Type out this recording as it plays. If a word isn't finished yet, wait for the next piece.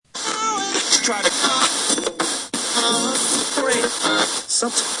try to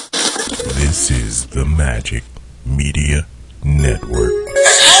This is the Magic Media Network.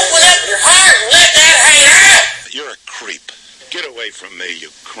 Open up your heart and let that hate out! You're a creep. Get away from me, you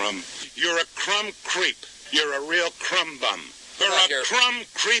crumb. You're a crumb creep. You're a real crumb bum. You're a crumb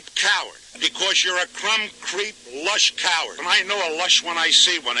creep coward. Because you're a crumb creep lush coward. And I know a lush when I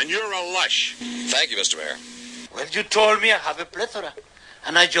see one, and you're a lush. Thank you, Mr. Mayor. Well, you told me I have a plethora.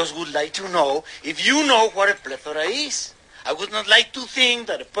 And I just would like to know if you know what a plethora is. I would not like to think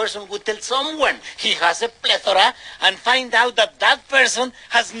that a person would tell someone he has a plethora and find out that that person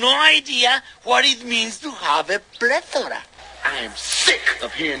has no idea what it means to have a plethora. I am sick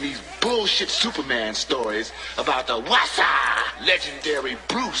of hearing these bullshit Superman stories about the Wassa legendary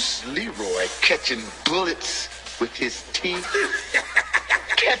Bruce Leroy catching bullets with his teeth.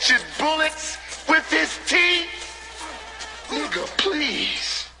 Catching bullets with his teeth? Nigga,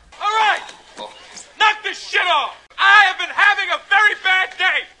 please. All right, knock this shit off. I have been having a very bad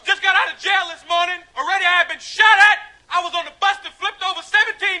day. Just got out of jail this morning. Already I have been shot at. I was on the bus that flipped over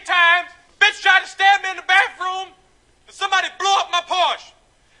 17 times. Bitch tried to stab me in the bathroom. And somebody blew up my Porsche.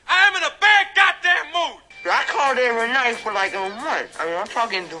 I am in a bad goddamn mood. I called every night for like a month. I mean, I'm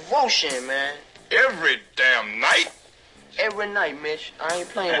talking devotion, man. Every damn night? Every night, Mitch. I ain't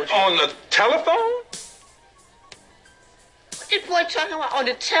playing with you. On the telephone? This boy talking about on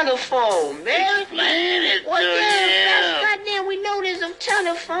the telephone, man. Explain it What to the hell? him. Goddamn, we know there's a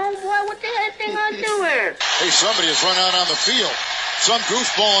telephone, boy. What the hell thing I doing? Hey, somebody has run out on the field. Some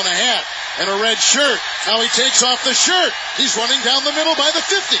goofball in a hat and a red shirt. Now he takes off the shirt. He's running down the middle by the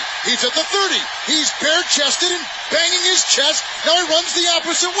 50. He's at the 30. He's bare-chested and banging his chest. Now he runs the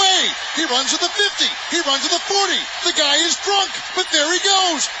opposite way. He runs to the 50. He runs to the 40. The guy is drunk, but there he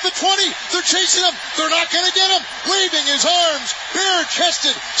goes. The 20. They're chasing him. They're not going to get him. Waving his arms,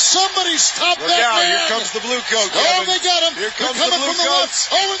 bare-chested. Somebody stop that man. Here comes the blue coat. Oh, they got him. Here comes They're coming the blue from the coats.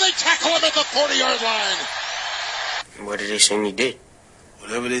 left. Oh, and they tackle him at the 40-yard line. What did they say he did?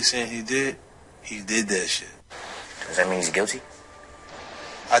 Whatever they saying he did that shit. Does that mean he's guilty?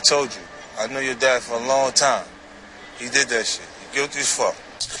 I told you, I know your dad for a long time. He did that shit. He guilty as fuck.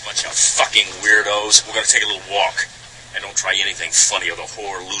 A bunch of fucking weirdos. We're gonna take a little walk. And don't try anything funny or the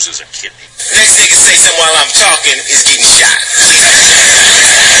whore loses a kidney. Next nigga say something while I'm talking is getting shot.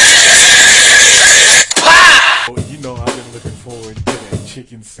 Oh, you know I've been looking forward to that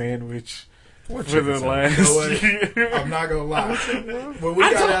chicken sandwich for the last year. I'm not gonna lie. When we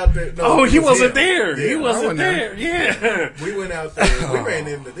got out there, he wasn't him. there. Yeah, he wasn't there. Yeah, we went out there. We ran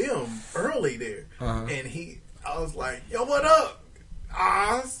into them early there, and I was like, "Yo, what up,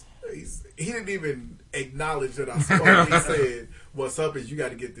 Oz?" He didn't even acknowledge that I spoke. He said, "What's up? Is you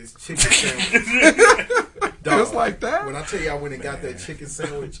got to get this chicken sandwich." Just like that. When I tell you, I went and got that chicken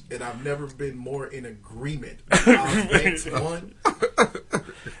sandwich, and I've never been more in agreement. Banks won.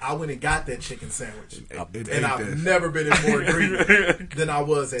 I went and got that chicken sandwich, and I've never been in more agreement than I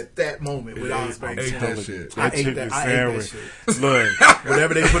was at that moment with Oz Banks. I ate that shit. I ate that shit. Look,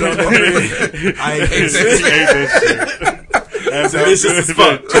 whatever they put on that bread, I ate that shit. That's delicious as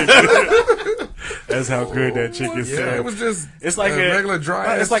fuck. That's how good that chicken sandwich. Yeah, it was just it's like a regular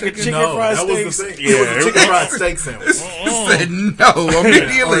dry. It's like chicken. a chicken fried steak. That was the thing. Yeah, it was a chicken fried steak sandwich. Said no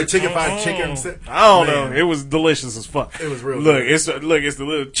immediately. Or chicken fried chicken. I don't know. It was delicious as fuck. It was real. Look, good. it's the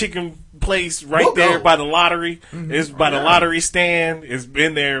little chicken place right there by the lottery. Mm-hmm. It's by the lottery stand. It's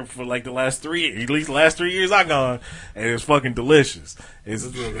been there for like the last 3 years I've gone, and it's fucking delicious.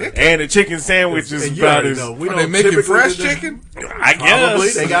 And the chicken sandwich is about as. We don't making fresh chicken? I guess. Probably.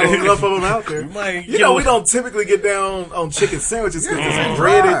 They got enough of them out there. We don't typically get down on chicken sandwiches because it's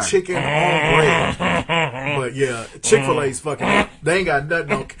breaded chicken on bread. But yeah, Chick-fil-A's fucking, they ain't got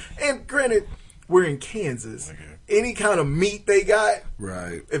nothing on. And granted, we're in Kansas. Any kind of meat they got,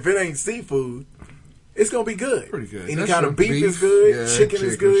 right? If it ain't seafood, it's gonna be good. Pretty good. Any kind of beef is good. Yeah, chicken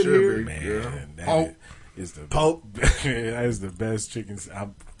is good here. Man, Pork is the pork. That is the best chicken.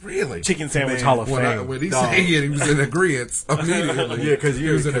 Really? Chicken sandwich Hall of Fame. When he said it, he was in agreement immediately. Yeah, because he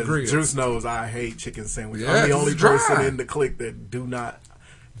was in agreement. Juice knows I hate chicken sandwich. Yeah, I'm the only person dry. in the clique that do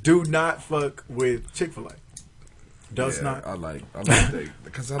not fuck with Chick-fil-A. Does not. I like they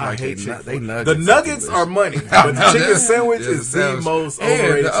because I hate they nuggets. The nuggets are money, but the chicken sandwich is the most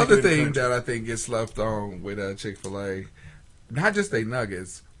overrated. And the other chicken thing that I think gets left on with Chick-fil-A, not just they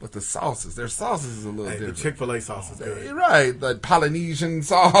nuggets, but the sauces. Their sauces is a little different. The Chick-fil-A sauce is good. You're right, the Polynesian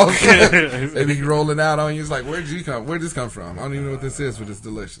sauce. They be rolling out on you. It's like, where'd this come from? I don't even know what this is, but it's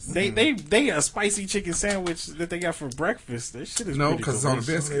delicious. They a spicy chicken sandwich that they got for breakfast. That shit is because it's on a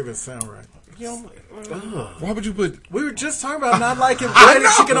biscuit. Doesn't even sound right. Why would you put? We were just talking about not liking breaded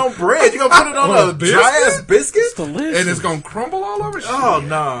chicken on bread. You gonna put it on a dry ass biscuit? It's delicious. And it's gonna crumble all over. Oh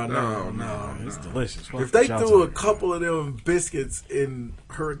no! It's delicious. If they threw a couple of them biscuits in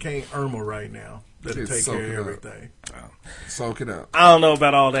Hurricane Irma right now, that'd take care of everything. Soak it up. I don't know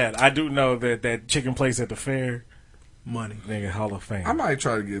about all that. I do know that chicken place at the fair, money, nigga, Hall of Fame. I might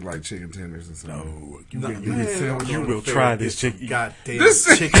try to get like chicken tenders and stuff. You will try this chicken. Goddamn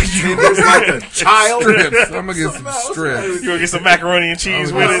chicken tenders like a child. Strips. I'm gonna get some strips. You gonna get some macaroni and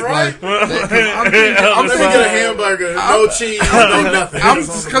cheese with it? Right? I'm gonna get a hamburger, no cheese, no nothing.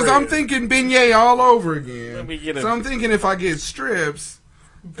 Because I'm thinking beignet all over again. So I'm thinking if I get strips,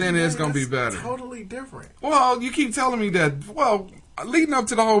 then it's gonna be better. Totally different. Well, you keep telling me that. Well, leading up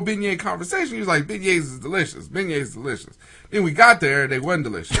to the whole beignet conversation, you was like, beignets is delicious. Beignets is delicious. Then we got there, they wasn't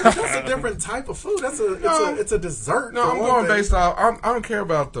delicious. That's a different type of food. It's a dessert. No, I'm going based off. I don't care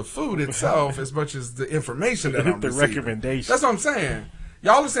about the food itself as much as the information that I'm the receiving. recommendation. That's what I'm saying.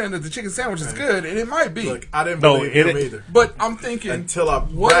 Y'all are saying that the chicken sandwich is good, and it might be. Look, I didn't believe him either. But I'm thinking until I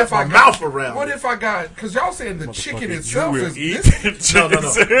wrap my mouth around. What if I got? Because y'all saying the chicken itself is no. The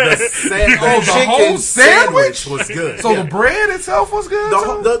whole sandwich was good. So the bread itself was good.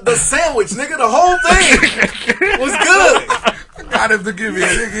 The sandwich, nigga, the whole thing was good. I got him to give me a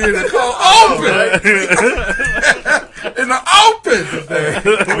nigga in the open. In the open.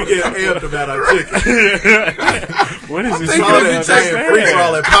 We get amped about our chicken. What is this? Free for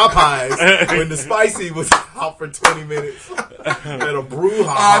all at Popeyes when the spicy was out for 20 minutes at a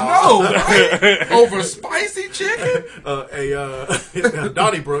brouhaha. I know, right? Over spicy chicken. A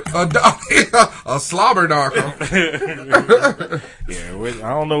Donnybrook. A slobber knocker. Yeah, I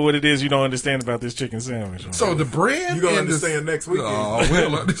don't know what it is you don't understand about this chicken sandwich. Man. So the bread, you gonna understand next weekend. Oh,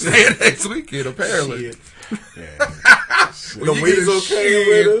 we'll understand next weekend apparently. The weed is okay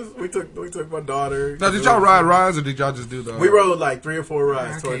with us. We took my daughter. Now, did y'all ride rides or did y'all just do the? We rode like 3 or 4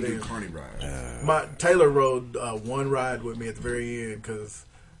 rides. I can't do carny rides. Taylor rode one ride with me at the very end because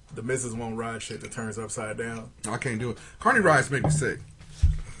the missus won't ride shit that turns upside down. I can't do it. Carny rides make me sick.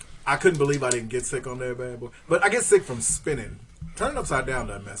 I couldn't believe I didn't get sick on that bad boy, but I get sick from spinning. Turning upside down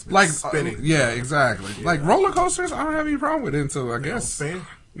doesn't mess me. Like spinning. Yeah, exactly. Yeah. Like roller coasters, I don't have any problem with it until I guess.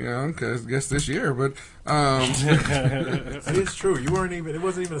 Yeah, because I guess this year, but it is true. You weren't even. It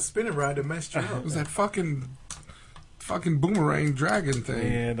wasn't even a spinning ride that messed you up. It was that fucking boomerang dragon thing.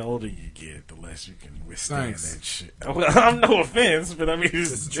 Man, the older you get, the less you can withstand that shit. Well, I'm no offense, but I mean,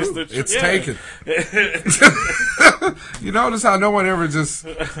 it's just the truth. It's taken. You notice how no one ever just.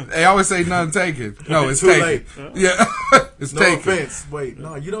 They always say nothing taken. No, it's too taken. Late. Yeah, it's no taken. Offense. Wait,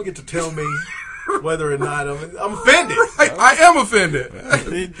 no, you don't get to tell me. Whether or not I'm offended. Right. I am offended.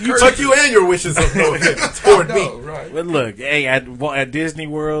 Fuck you and your wishes of no offense toward me. Right. But look, hey, at Disney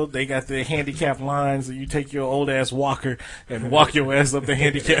World, they got the handicap lines, and you take your old ass walker and walk your ass up the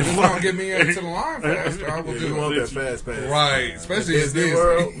handicap line. Don't get me into the line faster. I will do want that fast pass. Right, especially at Disney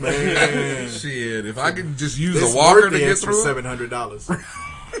World. Man, shit, if I could just use a walker to get through $700.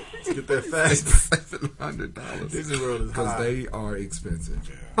 Get that fast. $700. Disney World is because they are expensive.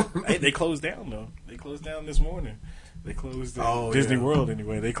 Hey, they closed down though. They closed down this morning. They closed Disney World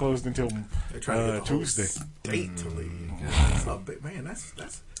anyway. They closed until Tuesday. State to leave. Man, that's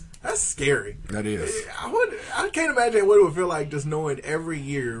scary. That is. I can't imagine what it would feel like just knowing every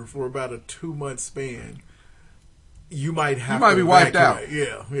year for about a 2-month span. You might be wiped out.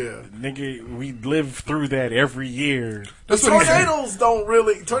 Yeah. Nigga, we live through that every year. Tornadoes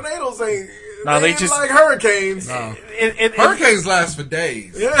ain't. No, they just like hurricanes. No. Hurricanes last for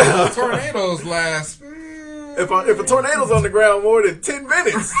days. Yeah, tornadoes last. If a tornado's on the ground more than 10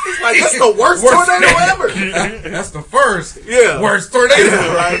 minutes, it's like that's the worst tornado ever. That's the first. Yeah, worst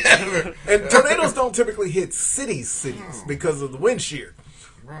tornado right ever. And tornadoes don't typically hit cities because of the wind shear.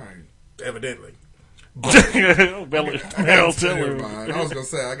 Right. Evidently. I was gonna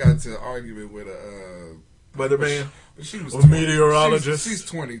say I got into an argument with a weatherman. She was a meteorologist. She's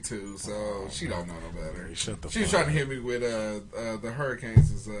 22, so she don't know no better. She was trying to hit me with the hurricanes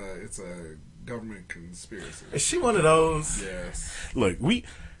is it's a government conspiracy. Is she one of those? Yes. Look,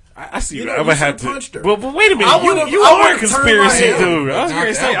 I see. You I would have to. Well, but wait a minute. You are a conspiracy dude. I was going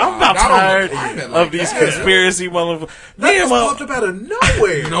to say I'm about tired of these conspiracy motherfuckers. That just popped up out of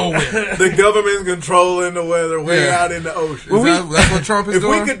nowhere. The government's controlling the weather way out in the ocean. That's what Trump is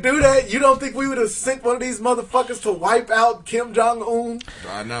doing. If we could do that, you don't think we would have sent one of these motherfuckers to wipe out Kim Jong Un?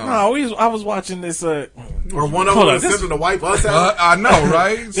 I know. No, I was watching this. Or one of them was sent to wipe us out. I know,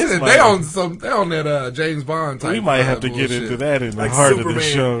 right? They on that James Bond type. We might have to get into that in the heart of the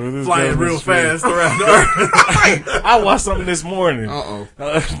show. This flying real shit. fast around the earth. I watched something this morning. Uh-oh.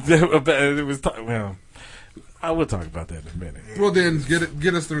 It was well, I will talk about that in a minute. Well, then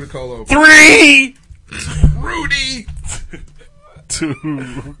get us through the cold open. 3, Rudy, 2,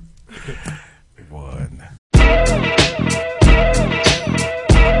 1.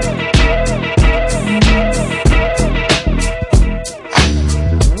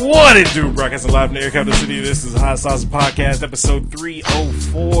 What it do, broadcasting live in the Air Capital City. This is Hot Sauce Podcast, episode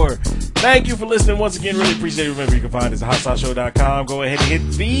 304. Thank you for listening once again. Really appreciate it. Remember, you can find us at hotsauceshow.com. Go ahead and hit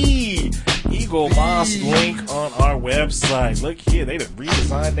the Eagle Moss link on our website. Look here, they done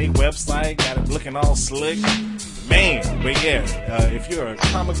redesigned their website, got it looking all slick. Man, but yeah, if you're a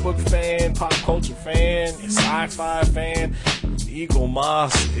comic book fan, pop culture fan, a sci-fi fan, Eagle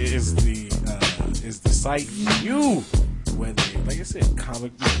Moss is the site for you. Whether, like I said,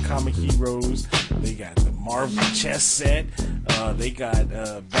 comic heroes, they got the Marvel chess set, they got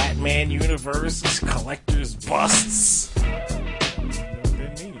Batman universe, collectors busts. I don't know what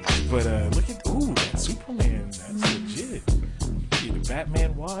that means. But look at that Superman, that's legit. Get the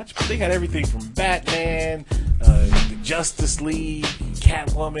Batman watch, but they got everything from Batman, the Justice League,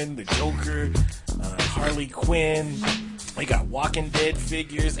 Catwoman, the Joker, Harley Quinn. They got Walking Dead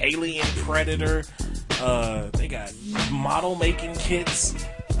figures, Alien, Predator. They got model making kits.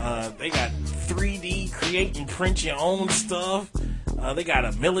 They got 3D create and print your own stuff. They got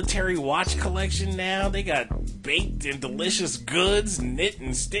a military watch collection now. They got baked and delicious goods, knit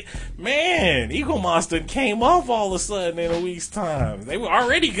and stick. Man, Eagle Moss done came off all of a sudden in a week's time. They were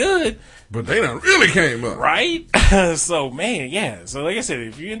already good, but they done really came up, right? So man, yeah. So like I said,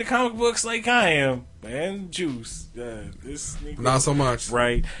 if you're into comic books like I am, and juice, this not so much,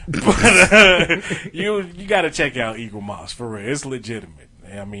 right? But you got to check out Eagle Moss for real. It's legitimate.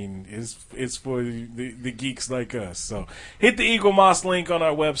 I mean, it's for the geeks like us. So hit the Eagle Moss link on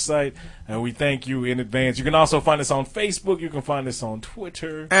our website, and we thank you in advance. You can also find us on Facebook. You can find us on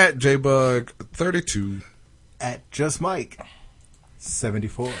Twitter at JBug32, at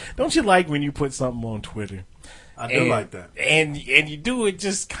JustMike74. Don't you like when you put something on Twitter? I do like that, and you do it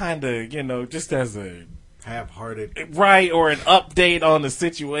just kind of, just as a half-hearted, right, or an update on the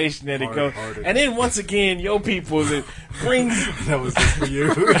situation that it goes. And then once again, your people that brings that was just for you.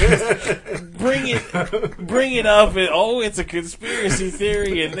 bring it up, and it's a conspiracy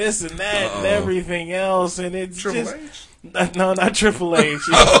theory and this and that and everything else, and it's Triple just. H? No, not Triple H.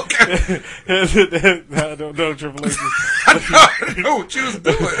 Oh, okay. no, Triple H. I know what you was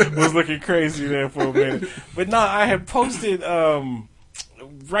doing. Was looking crazy there for a minute. But no, I had posted,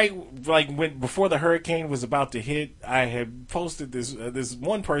 before the hurricane was about to hit, I had posted this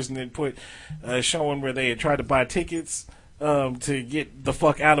one person that put showing where they had tried to buy tickets to get the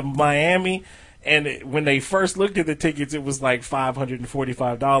fuck out of Miami. And when they first looked at the tickets, it was like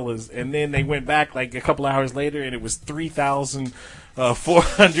 $545, and then they went back like a couple hours later, and it was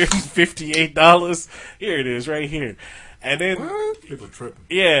 $3,458. Here it is, right here. And then people tripping.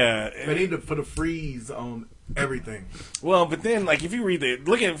 Yeah, they need to put a freeze on everything. Well, but then, like, if you read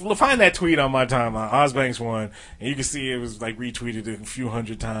find that tweet on my timeline, Ozbanks one, and you can see it was like retweeted a few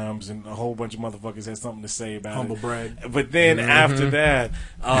hundred times, and a whole bunch of motherfuckers had something to say about Humble it. brag. But then after that,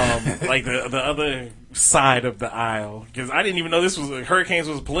 like the other side of the aisle, because I didn't even know hurricanes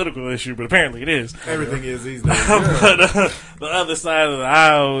was a political issue, but apparently it is. Everything is these days. But the other side of the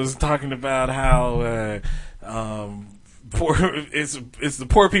aisle was talking about how it's the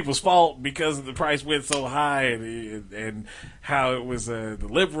poor people's fault because the price went so high, and how it was the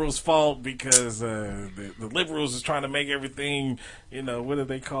liberals' fault because the liberals is trying to make everything, what do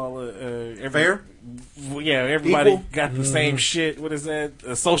they call it? Fair? Yeah, everybody Equal? got the same shit. What is that?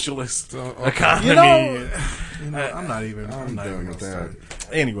 A socialist economy. I'm not even with that.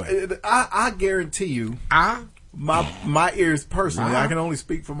 Anyway, I guarantee you, my ears personally, I can only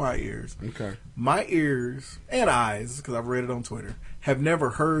speak for my ears. Okay. My ears and eyes, because I've read it on Twitter, have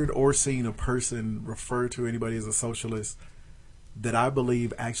never heard or seen a person refer to anybody as a socialist that I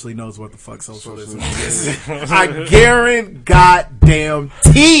believe actually knows what the fuck socialism is. I guarantee.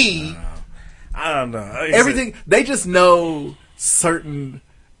 I don't know. Everything, they just know certain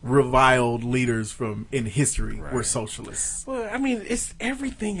reviled leaders from in history were socialists. Well, I mean,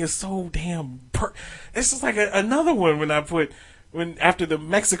 everything is so damn. It's just like another one when after the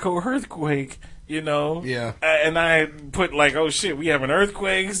Mexico earthquake, Yeah. And I put like, oh shit, we having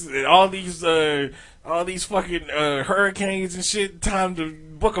earthquakes, and all these fucking hurricanes and shit. Time to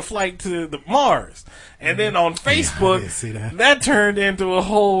book a flight to the Mars. And then on Facebook, that turned into a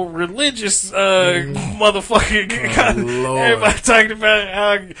whole religious motherfucking. Everybody talking about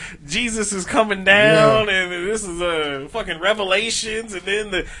how Jesus is coming down, and this is fucking Revelations. And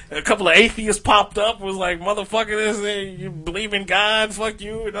then a couple of atheists popped up, was like, "Motherfucker, you believe in God? Fuck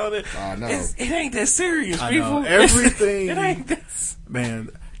you!" and all that. No. It ain't that serious, I people. know. Everything. It ain't this. Man,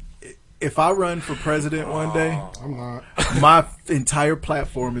 if I run for president one day, I'm not. my entire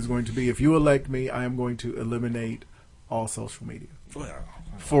platform is going to be, if you elect me, I am going to eliminate all social media.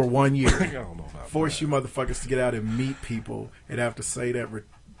 For 1 year. I don't know about Force that. you motherfuckers to get out and meet people and have to say that. We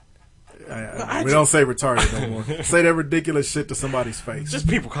don't say retarded no more. Say that ridiculous shit to somebody's face. Just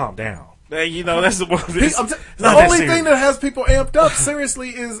people calm down. You know, that's the one. The only thing that has people amped up, seriously,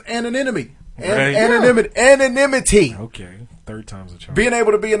 is anonymity. Right. Anonymity. Okay. Third time's a charm. Being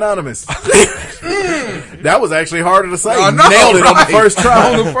able to be anonymous. That was actually harder to say. I know, Nailed it on the first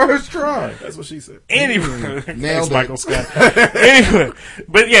try. On the first try. That's what she said. Anyway, Nailed thanks, it. Michael Scott. Anyway,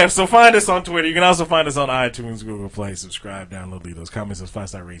 but yeah, so find us on Twitter. You can also find us on iTunes, Google Play. Subscribe, download, leave those comments, those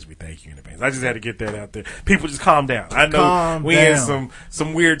 5-star ratings. We thank you in advance. I just had to get that out there. People, just calm down. I know Calm we down. in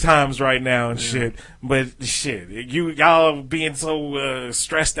some weird times right now and shit, but shit, y'all being so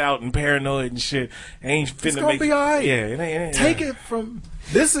stressed out and paranoid and shit ain't finna It's gonna make be all right. Yeah, it ain't. Take it from.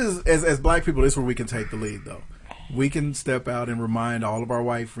 This is as black people. This is where we can take the lead, though. We can step out and remind all of our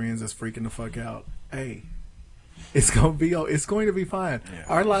white friends that's freaking the fuck out. Hey, it's going to be fine. Yeah.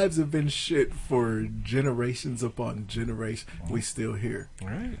 Our lives have been shit for generations upon generations. We still here. All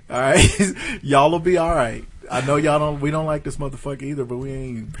right. All right, y'all will be all right. I know we don't like this motherfucker either, but we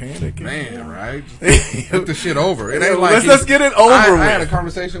ain't panicking. Man, right? Get the shit over. It ain't like let's get it over I with. had a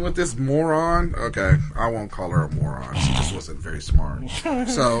conversation with this moron. Okay, I won't call her a moron. She just wasn't very smart.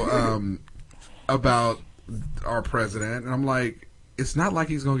 So, about our president, and I'm like, it's not like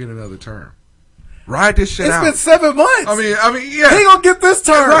he's gonna get another term. Ride this shit out. It's been 7 months. I mean, yeah. He gonna get this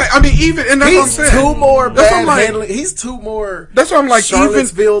turn. Right. I mean, even and that's what I'm saying. Two more That's what I'm bad like. handling. He's two more. That's what I'm like.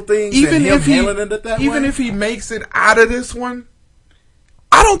 Charlottesville things. Even and him if he, handling it that even way. if he makes it out of this one,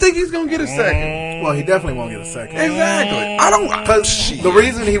 I don't think he's gonna get a second. Well, he definitely won't get a second. Exactly. I don't. Because the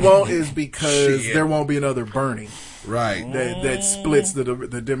reason he won't is because Shit. there won't be another Bernie Right. that splits the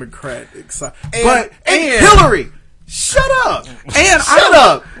Democrat. And Hillary. Shut up! And Shut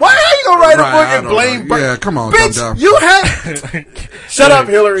up! Why are you gonna write a book and blame? Yeah, come on, bitch. calm down. You have. Shut up,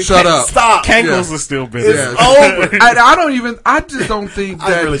 Hillary. Shut up. Stop. Kangles are still busy. It's over. I just don't think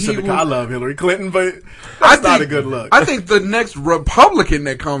that I really he should have. will- I love Hillary Clinton, but that's not a good look. I think the next Republican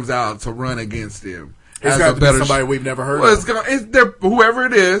that comes out to run against him It's has got a to be better somebody we've never heard Well, of. it's gonna, whoever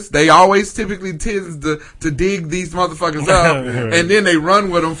it is, they always typically tends to dig these motherfuckers up, and then they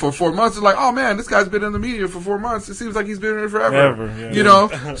run with them for 4 months. It's like, oh man, this guy's been in the media for 4 months. It seems like he's been in it forever. Yeah. You know,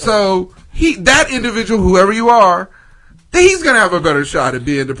 so that individual, whoever you are, he's gonna have a better shot at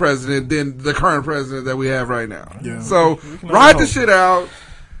being the president than the current president that we have right now. Yeah. So ride the shit out.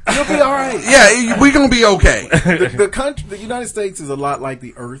 You'll be all right. Yeah, we're gonna be okay. The country, the United States, is a lot like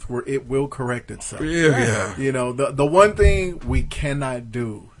the Earth, where it will correct itself. Yeah. You know, the one thing we cannot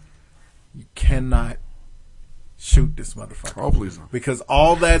do, you cannot shoot this motherfucker. Oh, please don't. Because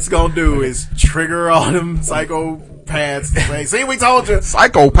all that's gonna do is trigger all them psychopaths to say, "See, we told you."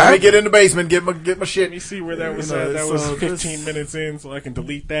 Psychopath. Let me get in the basement, get my shit. Let me see where that was You know, at. That was so 15 minutes in, so I can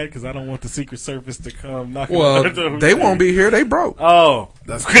delete that because I don't want the Secret Service to come knocking Well, on the door. they won't be here. They broke. Oh.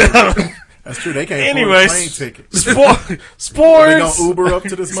 That's true. That's true. They can't afford a plane Anyways, ticket. sports. They gonna Uber up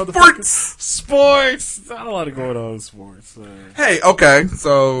to this motherfucker. Sports. Not a lot of going on in sports. Hey, okay,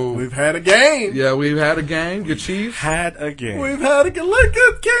 so We've had a game. yeah, we've had a game. Your Chiefs. Had a game. We've had a look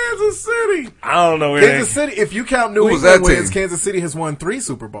at Kansas City. I don't know where Kansas City, if you count New Who was England that wins, team? Kansas City has won 3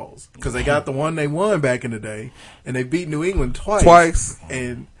 Super Bowls because they got the one they won back in the day, and they beat New England twice.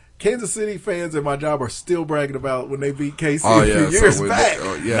 And Kansas City fans at my job are still bragging about when they beat KC Oh, a yeah, few so years with back.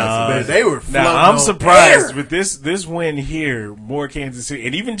 the- They were floating Now I'm on surprised air. with this win here. More Kansas City,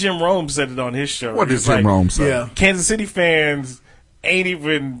 and even Jim Rome said it on his show. What did He's Jim like, Rome say? Yeah. Kansas City fans ain't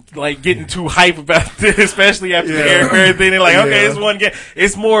even like getting too hype about this, especially after the Yeah. air and everything. They're like, okay, Yeah. it's one game.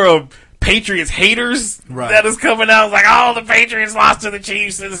 It's more of Patriots haters Right. that is coming out. It's like, oh, the Patriots lost to the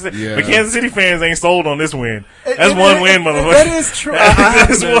Chiefs. Yeah. But Kansas City fans ain't sold on this win. That's And- one and- win, and- motherfucker. That is true.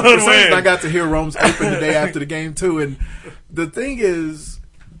 That's one win. I got to hear Rome's open the day after the game too, and the thing is,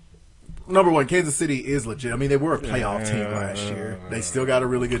 number one, Kansas City is legit. I mean, they were a playoff team last year. They still got a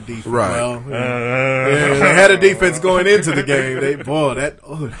really good defense. Right. Well, yeah, they had a defense going into the game.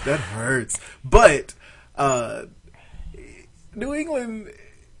 That hurts. But New England,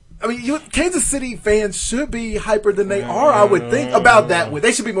 I mean, Kansas City fans should be hyper than they are, I would think, about that win.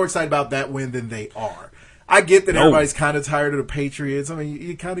 They should be more excited about that win than they are. I get that everybody's kind of tired of the Patriots. I mean,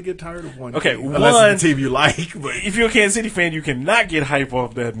 you kind of get tired of one team. Unless it's the team you like. But. If you're a Kansas City fan, you cannot get hype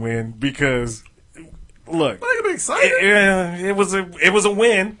off that win because... Look, it was a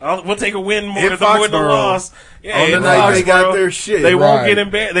win. We'll take a win more than a loss. Yeah, on the night they got their shit, they won't get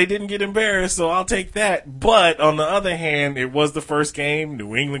embarrassed. They didn't get embarrassed, so I'll take that. But on the other hand, it was the first game.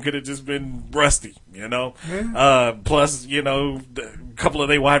 New England could have just been rusty, you know. Yeah. Plus, you know, a couple of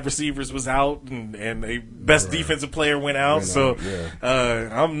their wide receivers was out, and a best defensive player went out.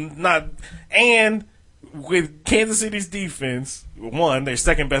 I'm not. And with Kansas City's defense, one, their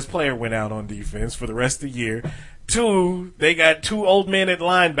second best player went out on defense for the rest of the year. Two, they got 2 old men at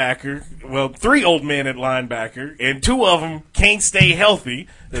linebacker. Well, 3 old men at linebacker, and 2 of them can't stay healthy.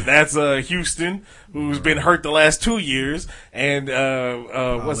 That's Houston, who's been hurt the last 2 years, and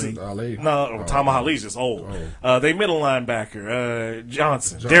what's it? Ali. No, Tom Ali's just old. They middle linebacker,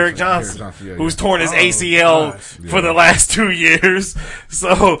 Derek Johnson, who's torn his ACL for the last 2 years.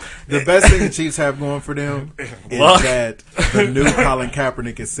 So the best thing the Chiefs have going for them is that the new Colin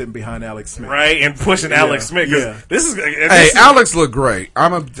Kaepernick is sitting behind Alex Smith, right, and pushing Alex Smith. Alex looked great.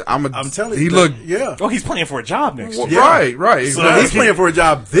 I'm telling you, he looked. Yeah. Oh, he's playing for a job next year. Right. Exactly. So he's playing for a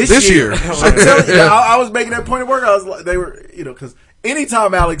job this year. I'm telling you, I was making that point at work. I was like, they were, you know, because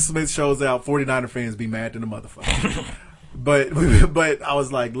anytime Alex Smith shows out, 49er fans be mad than a motherfucker. but I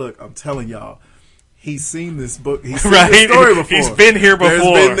was like, look, I'm telling y'all. He's seen this book. He's seen this story before. He's been here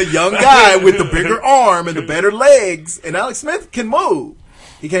before. There's been the young guy with the bigger arm and the better legs, and Alex Smith can move.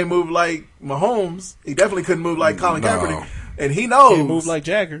 He can't move like Mahomes. He definitely couldn't move like Colin Kaepernick. And he knows. Can't move like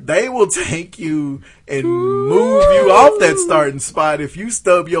Jagger. They will take you and move you off that starting spot if you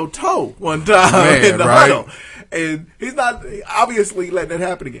stub your toe one time in the huddle. And he's not obviously letting it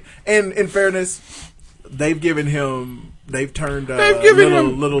happen again. And in fairness, they've given him... They've turned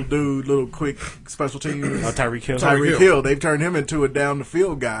little quick special teams. Tyreek Hill. Tyreek Hill. They've turned him into a down the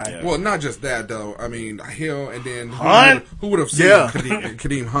field guy. Yeah. Well, not just that though. I mean, Hill and then Hunt. Who would have seen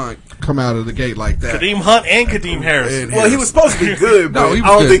Kadeem Hunt come out of the gate like that? Kadeem Hunt and Kadeem Harris. Well, he was supposed to be good, but I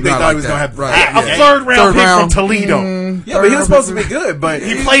don't think they thought he was going to have a third round pick from Toledo. Yeah, but he was supposed to be good. But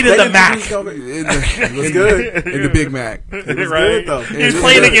he played in the Mac. It was good in the Big Mac. It was good though. He was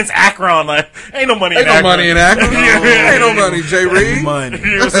playing against Akron. Like, ain't no money in Akron. Ain't no money in Akron. No money, Jay Reed. Money.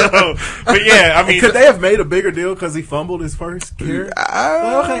 But yeah, I mean, could they have made a bigger deal because he fumbled his first carry?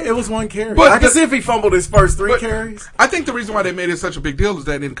 Okay, it was one carry. But I can see if he fumbled his first 3 carries. I think the reason why they made it such a big deal is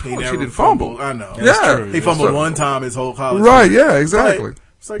that in college he didn't fumble. I know. Yeah, he fumbled one time his whole college. Right? Yeah, exactly.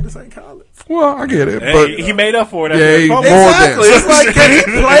 It's like this ain't college. Well, I get it, but he made up for it. Exactly. It's like, can he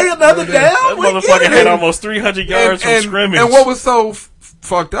play another down? That motherfucker had almost 300 yards from scrimmage. And what was so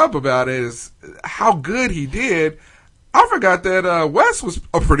fucked up about it is how good he did. I forgot that Wes was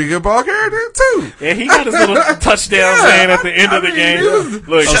a pretty good ball carrier too. Yeah, he got his little touchdown at the end of the game.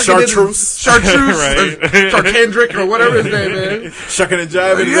 Look, Chartreuse, right? Charkendrick or whatever his name is. Shucking and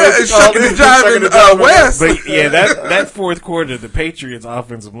jiving. Shucking and jiving Wes. But yeah, that fourth quarter, the Patriots'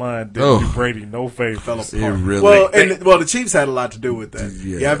 offensive line didn't do Brady no favor. Fell apart. The Chiefs had a lot to do with that.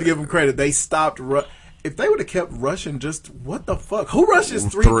 Yeah. You have to give them credit. They stopped. If they would have kept rushing, just what the fuck? Who rushes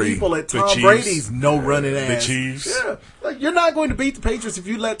 3 people at Tom Brady's no running ass? The Chiefs. Yeah, like, you're not going to beat the Patriots if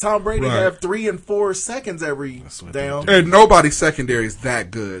you let Tom Brady have 3 and 4 seconds every down. And nobody's secondary is that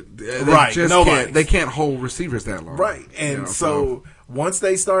good. They can't hold receivers that long. Right, and so once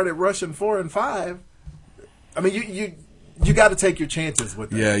they started rushing 4 and 5, I mean you got to take your chances with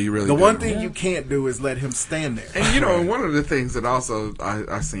that. Yeah, you really. The one thing you can't do is let him stand there. And one of the things that also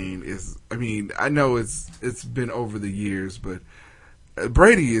I seen is, I mean, I know it's been over the years, but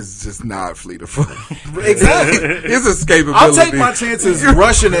Brady is just not fleet of foot. Exactly. His escapability. I'll take my chances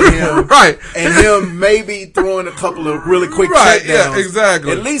rushing at him, right, and him maybe throwing a couple of really quick checkdowns. Yeah,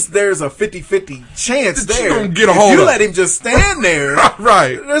 exactly. At least there's a 50-50 chance there. You don't get a hold if you let him just stand there,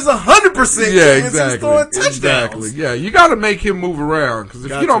 right? There's 100% chance he's throwing touchdowns. Exactly. Yeah, you got to make him move around, because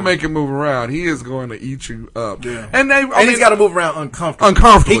if you don't make him move around, he is going to eat you up. Yeah. And he's got to move around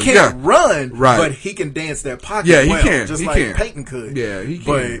uncomfortably. He can't run, right, but he can dance that pocket. Yeah, he can. Just like Peyton could. Yeah, he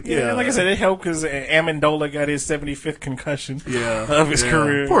can. But, yeah, like I said, it helped because Amendola got his 75th concussion of his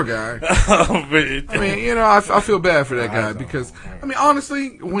career. Poor guy. I mean, I feel bad for that guy because, I mean,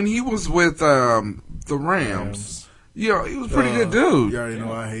 honestly, when he was with the Rams, he was a pretty good dude. You already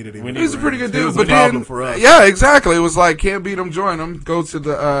know I hated him. He was a pretty good dude. It was a problem for us. Yeah, exactly. It was like, can't beat him, join him, go to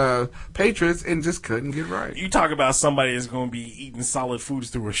the Patriots, and just couldn't get right. You talk about somebody that's going to be eating solid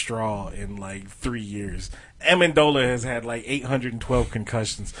foods through a straw in like 3 years. Amendola has had like 812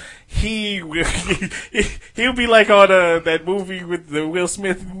 concussions. He'll be like on that movie with the Will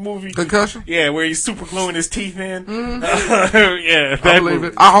Smith movie. Concussion? Yeah, where he's super gluing his teeth in. Yeah, I believe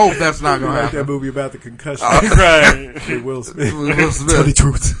it. I hope that's not going to happen. That movie about the concussion. Right. With Will Smith. Will Smith. Tell the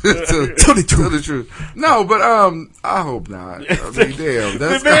truth. Tell the truth. No, but I hope not. I mean, damn.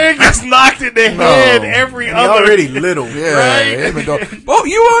 The man gets knocked in the head every other. Already little. Yeah. Right? Amendola. Oh,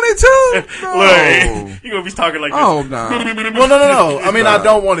 you on it too? No. Look, you gonna be talking like this. Oh, no. Well, no. I mean, I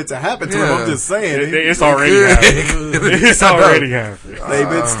don't want it to happen to him. I'm just saying. It's already happened. It's already happened. They've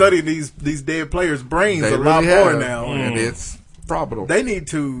been studying these dead players' brains They a lot really more have. now. And it's probable. They need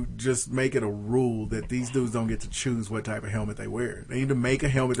to just make it a rule that these dudes don't get to choose what type of helmet they wear. They need to make a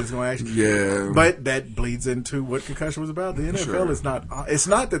helmet that's going to actually. Yeah. But that bleeds into what concussion was about. The NFL is not. It's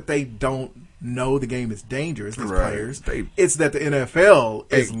not that they don't know the game is dangerous. These players. It's that the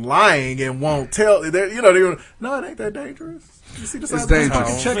NFL is lying and won't tell. They're no, it ain't that dangerous. You see the size of this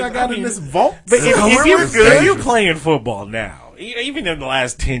fucking check I got in this vault? But if you're playing football now, even in the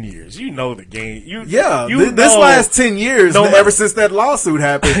last 10 years, you know the game. This last 10 years, ever since that lawsuit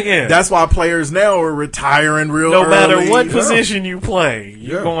happened, that's why players now are retiring real early. No matter what position you play,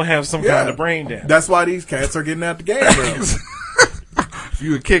 you're going to have some kind of brain damage. That's why these cats are getting out the game early.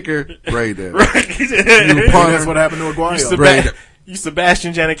 You a kicker, brain damage. Right. You a punter, that's what happened to Aguayo. You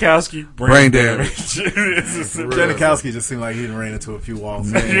Sebastian Janikowski, brain damage. Janikowski just seemed like he ran into a few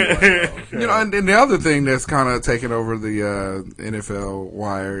walls. And the other thing that's kind of taking over the NFL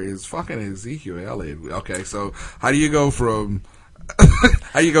wire is fucking Ezekiel Elliott. Okay, so how do you go from a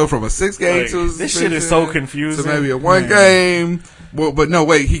 6-game to this shit is so confusing to maybe a 1-game? Well, but no,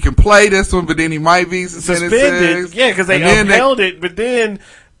 wait, he can play this one, but then he might be suspended. Yeah, because they upheld it, but then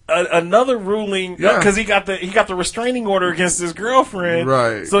another ruling because he got the restraining order against his girlfriend.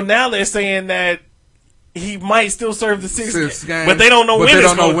 Right. So now they're saying that he might still serve the sixth game, but they don't know when. They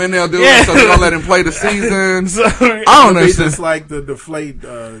don't know when they'll do it, so they're gonna let him play the season. I don't understand. It's like the deflate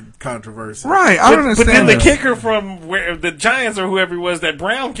controversy, right? I don't understand. But then the kicker from where the Giants or whoever it was, that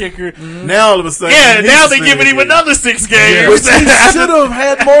Brown kicker, now all of a sudden, now they're giving him another 6 games. Which he should have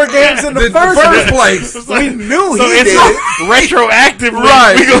had more games in the first place. We knew he did retroactively.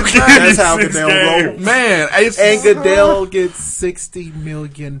 Right? That's how Goodell rolled. Man, and Goodell gets $60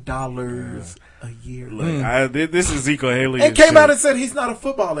 million a year. This is Ezekiel Elliott. And came out and said he's not a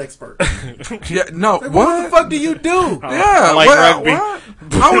football expert. No. Like, what the fuck do you do? Yeah, like rugby. What?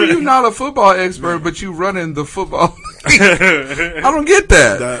 How are you not a football expert, but you running the football? I don't get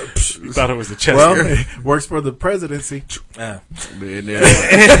that. You thought it was a chess. Well, it works for the presidency. Yeah, but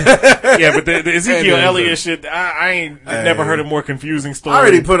the Ezekiel Elliott shit, I ain't never heard a more confusing story. I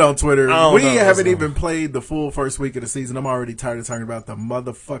already put on Twitter. We haven't know. even played the full first week of the season. I'm already tired of talking about the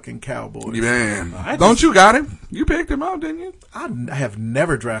motherfucking Cowboys. Man, don't you got him? You picked him out, didn't you? I have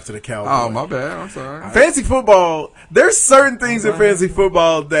never drafted a Cowboy. Oh, my bad. I'm sorry. Fantasy football, there's certain things in fantasy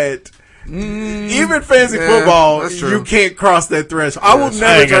football that even fantasy football, you can't cross that threshold. I will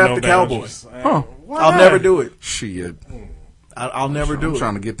never draft the Cowboys. I'll never do it. Shit. I'll never do it. I'm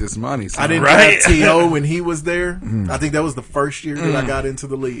trying to get this money. I didn't draft T.O. when he was there. I think that was the first year that I got into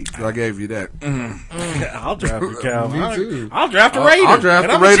the league. I gave you that. I'll draft a Cowboy. Me too. I'll draft a Raider. I'll draft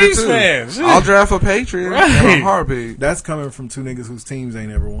a Raider too. Fan. I'll draft a Patriot. In a heartbeat. That's coming from two niggas whose teams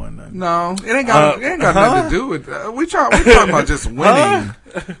ain't ever won nothing. No, it ain't got nothing to do with that. We talking about just winning.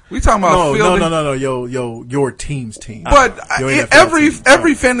 We talking about fielding. No. Your team's team. But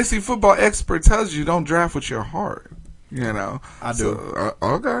every fantasy football expert tells you don't draft with your heart. You know, I do. So,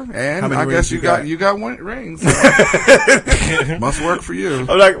 okay, and I guess you got 1 ring. So. Must work for you.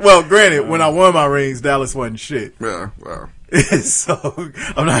 I'm like, well, granted, when I won my rings, Dallas wasn't shit. Yeah, well. So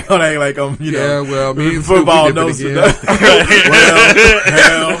I'm not gonna act like I'm, me and football knows enough. But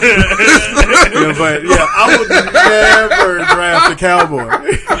I would never draft the Cowboy.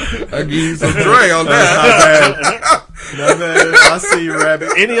 I give you some Dre on that. I see you,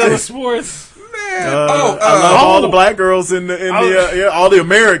 Rabbit. Any other sports? I love all the black girls in all the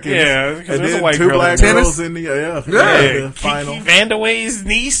Americans. Yeah, because and there's then a white 2 girl black in girls in the final. Kiki Vandeweghe's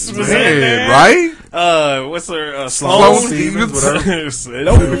niece was in there, right? What's her Sloane Stephens?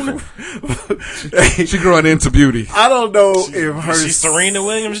 She growing into beauty. I don't know if her she's Serena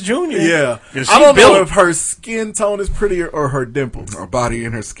Williams Jr. Yeah, I don't know if her skin tone is prettier or her dimples. Her body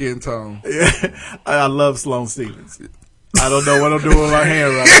and her skin tone. Yeah, I love Sloane Stephens. I don't know what I'm doing with my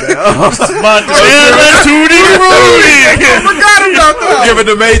hand right now. Montana Tutti Rudy. I forgot about that. give it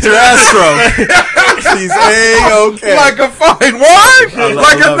to Major Astro. She's A-okay. Like a fine wine?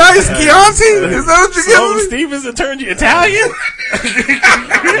 Like a nice Chianti? Is that what you're giving me? Stevens and turned you Italian?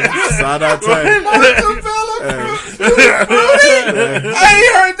 Side out time. I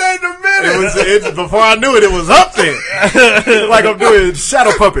ain't heard that in a minute. It before I knew it, it was up there. Like I'm doing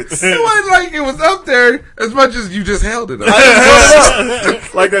shadow puppets. It wasn't like it was up there as much as you just held it up. I just held it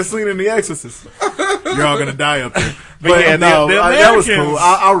up. Like that scene in The Exorcist. You're all gonna die up there. But yeah, no, that was cool. Americans-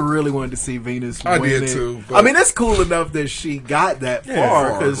 I really wanted to see Venus I win did it. too, but- I mean, it's cool enough that she got that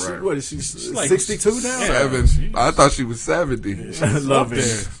far because right. what is she? 62 now. 7. I thought she was 70. Love there.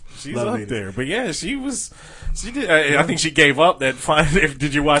 Venus. She's Love up Venus. there. But yeah, she was. She did. I think she gave up that final.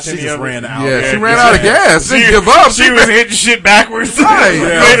 Did you watch She any just of it? ran out. Yeah, she ran out of gas. She give up. She was hitting shit backwards. Right.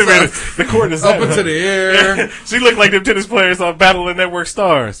 Wait a minute. The court is Up into the air. She looked like them tennis players on Battle of the Network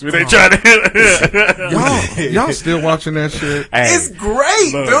Stars where they try to. Y'all still watching that shit? Hey, It's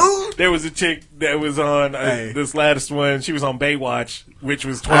great, look, dude. There was a chick that was on Hey. this latest one. She was on Baywatch, which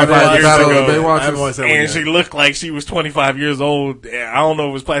was I 25 years Battle of ago. the Baywatch. I haven't watched that one And yet. she looked like she was 25 years old. I don't know if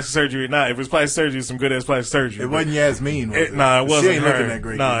it was plastic surgery or not. If it was plastic surgery, it was some good ass plastic surgery. It wasn't Yasmin. Was it? Nah, it wasn't She ain't her. looking that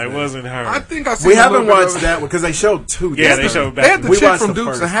great. Nah, these it days. wasn't her. I think I seen We a little haven't bit of watched it. that one because they showed two. Yeah, That's they the- showed They had back. the We chick watched from the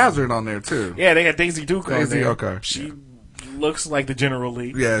Dukes of first. Hazzard on there too. Yeah, they got Daisy Duke on Daisy, there. okay. She looks like the General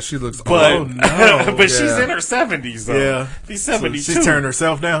Lee. Yeah, she looks. But, old. but she's Yeah. in her 70s, though. Yeah. She's So 72. she turned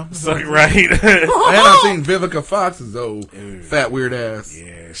herself down. So, right. And I seen Vivica Fox's old fat weird ass.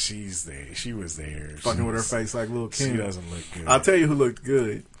 Yeah, she's there. She was there. Fucking with her face like Lil' She Kim. doesn't look good. I'll tell you who looked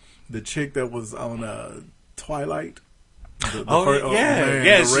good. The chick that was on Twilight. The Oh, fir- yeah. man,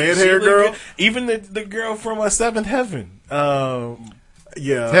 Yeah, the she red hair looked girl. good. Even the girl from Seventh Heaven.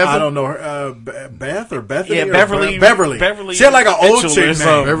 Yeah, Heaven? I don't know her. Beth or Bethany? Yeah, or Beverly. Beverly. She had like an old Mitchell chick or name.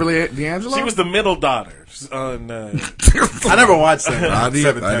 something. Beverly D'Angelo. She was the middle daughter on. I never watched that. I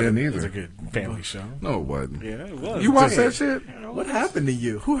Seventh didn't Heaven. It was a either. good family show. No, it wasn't. Yeah, it was. You watched that shit? What happened to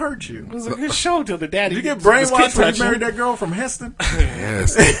you? Who hurt you? It was a good show till the daddy. Did you get was brainwashed when you kid married touching. that girl from Heston?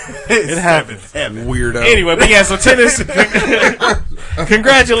 Yes. It happened. Weirdo. Anyway, but yeah, so tennis.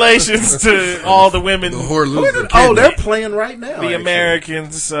 Congratulations to all the women, The whore loses. Oh, they're playing right now. the actually.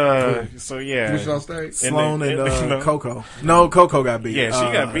 Americans. So yeah, Wichita State. Sloan and no. Coco. No, Coco got beat. Yeah,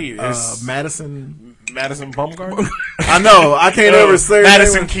 she got beat. It's- Madison. Madison Bumgarner. I know. I can't ever say her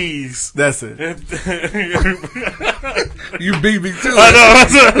Madison name. Keys. That's it. You beat me too. I know.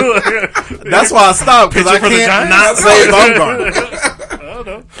 That's why I stopped because I Pitcher for the can't Giants? not say Bumgarner. I don't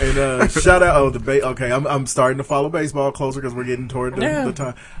know. And shout out, okay, I'm starting to follow baseball closer because we're getting toward the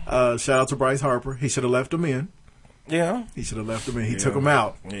time. Shout out to Bryce Harper. He should have left him in. Yeah. He should have left him in. He took him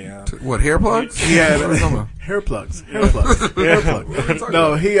out. Yeah. What, hair plugs? He had hair plugs. Hair plugs.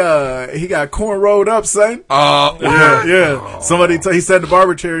 No, he got corn rolled up, son. Yeah. Somebody he said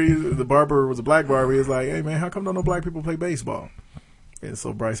the barber was a black barber. He was like, "Hey man, how come don't no black people play baseball?" And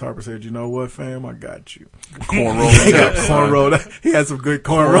so Bryce Harper said, "You know what, fam? I got you." Corn rolled. He got corn rolled up. He had some good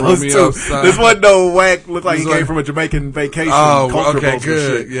corn Corn rolls me too. up, son. This wasn't no whack. Looked like he This came was- from a Jamaican vacation. Oh, culture okay, boat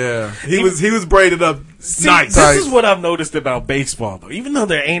good. shit. Yeah. He was braided up. See, nice. this is what I've noticed about baseball, though. Even though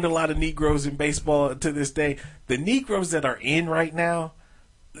there ain't a lot of Negroes in baseball to this day, the Negroes that are in right now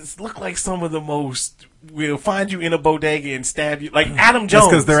look like some of the most. Will find you in a bodega and stab you, like Adam Jones. That's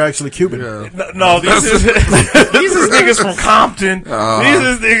because they're actually Cuban. Yeah. No, these is niggas from Compton. These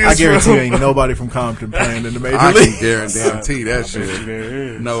is niggas I guarantee from. you ain't nobody from Compton playing in the major I league. can guarantee that There shit.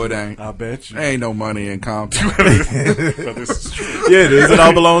 is. No, it ain't. I bet you. Ain't no money in Compton. But this is true. Yeah, it is. It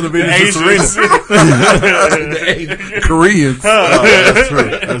all belongs to Venus Asians. Serena. Koreans. Oh, that's true.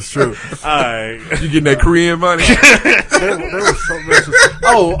 That's true. All right. You getting that Korean money? There was so much.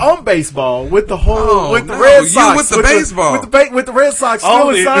 Oh, on baseball with the whole with the no, Red you Sox with the baseball. with the Red Sox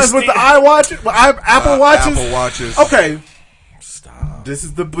Oh, stealing the signs with ste- the Apple watches. Apple watches. Okay, stop. This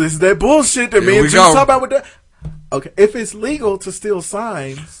is that bullshit that me Here and we you go. talk about with that. Okay, if it's legal to steal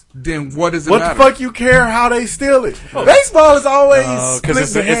signs, Then what does it what matter? the fuck you care how they steal it? Baseball is always Because splitting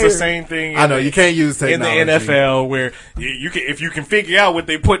it's the hairs. same thing. I know you can't use in the technology. NFL where you can, if you can figure out what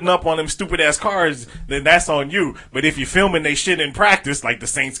they putting up on them stupid ass cards, then that's on you. But if you're filming they shit in practice, like the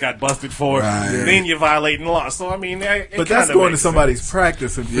Saints got busted for, Right. then you're violating the law. So I mean, But that's going to somebody's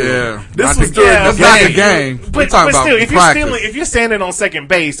practice and film. Yeah. This Not was the- during that's the not game. the game. We're But talking about still, if practice. if you're standing on second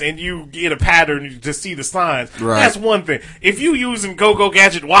base and you get a pattern to see the signs, Right. that's one thing. If you using go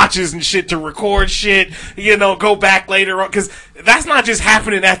gadget watches and shit to record shit, go back later on, because that's not just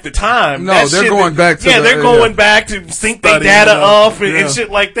happening at the time. No, That's they're shit going back to they're the- going back to sync their Studying data it up. off and Yeah. shit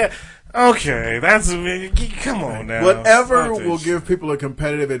like that. Okay, come on now. Whatever Stop this will shit. give people a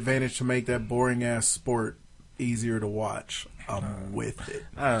competitive advantage to make that boring ass sport easier to watch. I'm with it.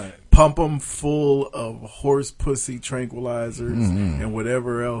 Pump them full of horse pussy tranquilizers and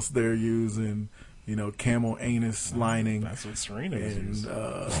whatever else they're using. You know, camel anus lining. That's what Serena was and, using.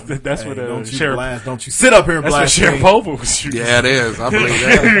 That's what don't you sit up here and blast. That's what Sharapova was using. Yeah, it is. I believe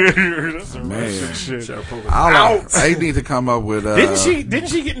that. That's some Man. Russian shit. They need to come up with. Didn't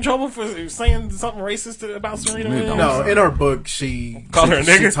she get in trouble for saying something racist about Serena? No, in her book she called her a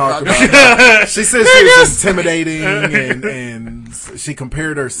nigga. She talked about. She said she was intimidating and she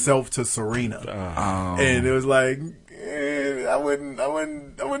compared herself to Serena, and it was like. I wouldn't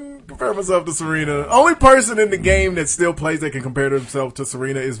compare myself to Serena. Only person in the game that still plays that can compare himself to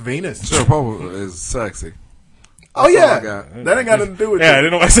Serena is Venus. Sharapova is sexy. Oh yeah, that ain't got nothing to do with it. I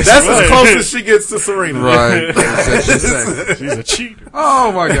didn't know why I said that's as close as she gets to Serena. Right. She's sexy. She's a cheater.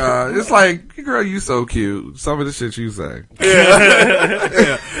 Oh my god, it's like, girl, you so cute. Some of the shit you say.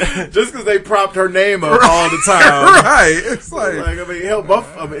 Yeah. Just because they propped her name up all the time, right? It's like I mean, hell,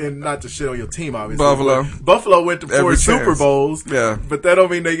 and not to shit on your team, obviously. Buffalo went to 4 Super Bowls. Yeah, but that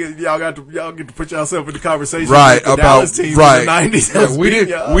don't mean y'all get to put yourself in the conversation. Right with the about Dallas team in the 90s.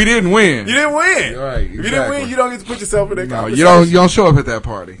 Yeah, we didn't win. You didn't win. Right. If you didn't win, you don't get to put yourself in that conversation. You don't show up at that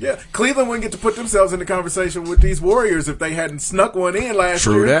party. Yeah, Cleveland wouldn't get to put themselves in the conversation with these Warriors if they hadn't snuck one in last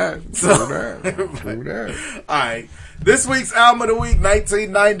year. True that. All right. This week's album of the week,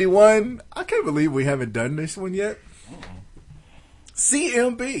 1991. I can't believe we haven't done this one yet.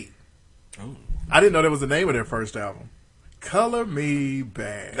 CMB. I didn't know that was the name of their first album. Color Me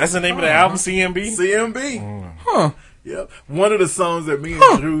Bad. That's the name of the album, CMB? CMB. Huh. Yep. One of the songs that me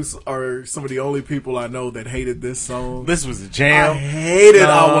and Juice are some of the only people I know that hated this song. This was a jam. I hated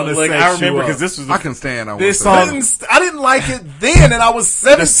I Want to Sex I remember You Up. because this was I can stand on this song. I didn't like it then, and I was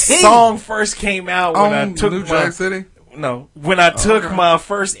 17. The song first came out when I took New Jack City. No, when I took my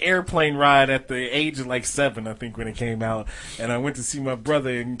first airplane ride at the age of like 7, I think when it came out, and I went to see my brother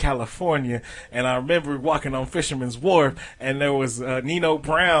in California, and I remember walking on Fisherman's Wharf, and there was Nino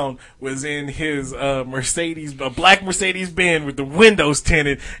Brown was in his Mercedes, a black Mercedes Benz with the windows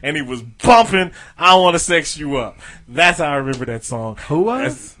tinted, and he was bumping "I Want to Sex You Up." That's how I remember that song. Who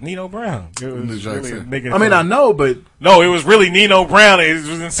was? That's Nino Brown. It was New Jack really a City. nigga I mean, I know, but no, it was really Nino Brown. It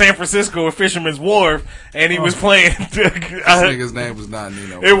was in San Francisco at Fisherman's Wharf, and he was playing. This nigga's name was not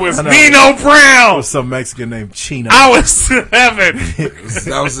Nino. It was Nino Brown. It was some Mexican named Chino. I was 7.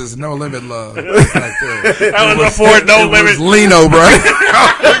 That was his No Limit love. Right there. That was before No Limit. Lino, bro.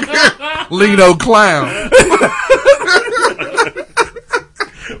 Lino Clown.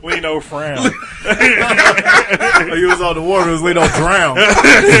 Lino Frown. He was on the water. It was Lino Drown.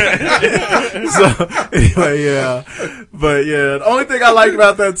 So anyway, yeah. But yeah, the only thing I liked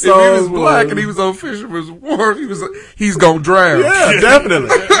about that song if he was black and he was on Fisherman's Wharf, he's gonna drown. Yeah, definitely.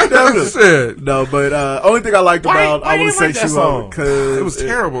 Shit. No, but only thing I liked about I Want to Sex You Up because it was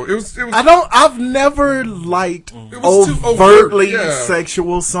terrible. It was. I've never liked overtly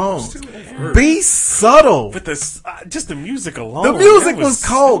sexual songs. Be subtle. But just the music alone. The music was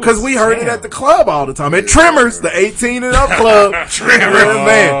cold because we heard it at the club all the time. At Tremors, the 18 and up club. Tremors,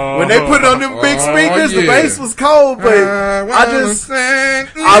 man. When they put it on them big speakers, the bass was cold. But I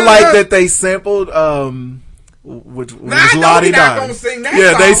like that they sampled which was Lottie Dottie.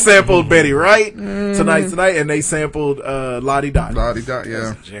 Yeah, they sampled Betty Wright tonight, and they sampled Lottie Dottie. Lottie Dottie,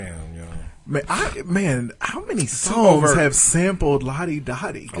 yeah. Jam, yo. Man, how many songs have sampled Lottie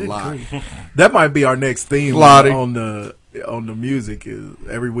Dottie? A lot. That might be our next theme Lottie. on the music. Is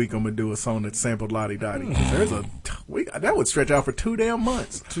every week I'm gonna do a song that sampled Lottie Dottie. That would stretch out for 2 damn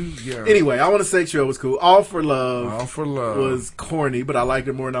months. Anyway, I Want to Sex You Up was cool. All for Love was corny, but I liked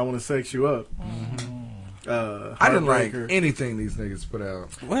it more than I Want to Sex You Up. I didn't like anything these niggas put out.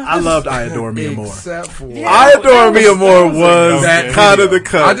 I loved I Adore Me More. Except for I Adore Me More was kind of the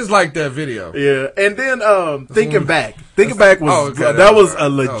cut. I just like that video. Yeah, and then Thinking Back was that was a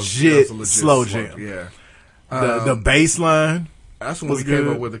legit slow jam. Yeah, the bass line. That's when we came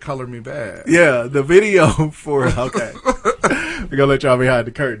up with the Color Me Bad. Yeah, the video for okay. We're gonna let y'all behind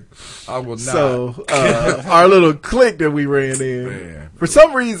the curtain. I will not. So our little clique that we ran in, for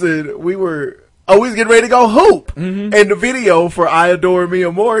some reason we was getting ready to go hoop, and the video for I Adore Me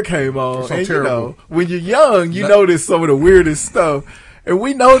More came on. So and terrible. you know, when you're young, you notice some of the weirdest stuff, and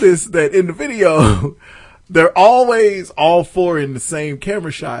we noticed that in the video, they're always all 4 in the same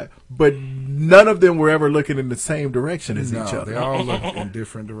camera shot, but none of them were ever looking in the same direction as each other. They all look in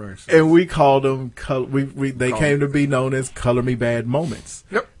different directions. And we called them, they came to be known as Color Me Bad moments.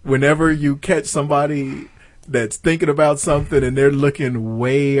 Yep. Whenever you catch somebody that's thinking about something and they're looking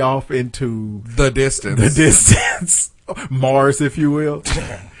way off into the distance, Mars, if you will,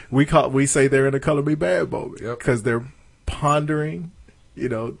 we say they're in a Color Me Bad moment because they're pondering,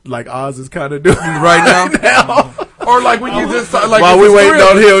 like Oz is kind of doing right now. Or like when you just like while we waiting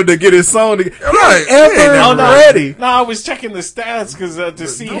on him to get his song together. Right. Ready. No, I was checking the stats because to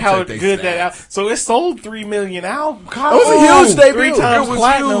see how good that album. So it sold 3 million albums. It was a huge debut. 3 times It was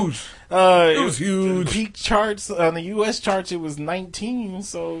platinum. huge. It was huge. Peak charts on the U.S. charts. It was 19.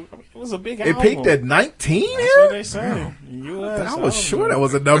 So I mean, it was a big It album. peaked at 19 That's here? what they say. US I was sure album. that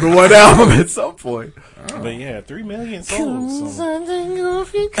was a number one album at some point. But yeah, 3 million sold. So.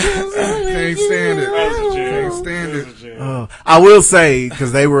 Can't stand it. Can't stand it. I will say,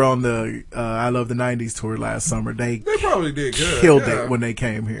 because they were on the I Love the 90s tour last summer, they probably did good. killed it when they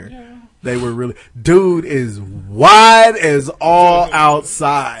came here. Yeah. They were really... Dude is wide as all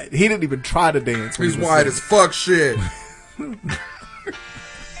outside. He didn't even try to dance. He's wide as fuck shit. My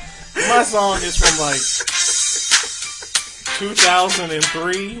song is from like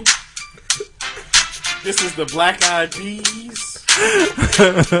 2003. This is the Black Eyed Peas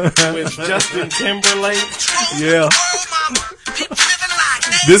with Justin Timberlake. Yeah.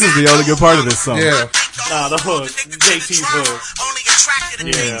 This is the only good part of this song. Yeah. Nah, the hook. JT's hook.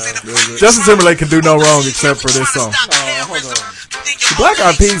 Yeah. Justin Timberlake can do no wrong except for this song. Hold on. The Black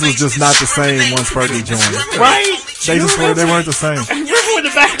Eyed Peas was just not the same once Fergie joined. Right? They weren't the same. And you remember when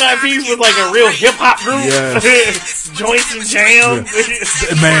the Black Eyed Peas was like a real hip hop group? Yes. Joints and jams.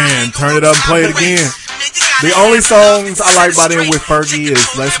 Yeah. Man, turn it up and play it again. The only songs I like by them with Fergie is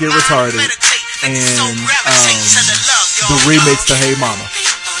Let's Get Retarded and the remix to Hey Mama.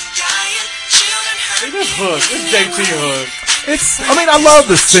 This hook. This JT hook. I love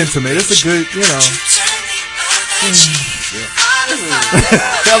the sentiment. It's a good,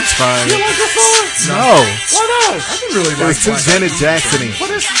 I'm trying. You like this song? No. Why not? I can really It was too Janet Jackson-y. But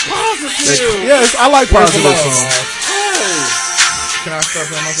it's positive. Yes, I like positive songs. Can I start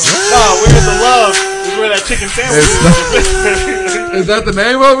playing my song? No, Where's the Love is where that chicken sandwich Is that the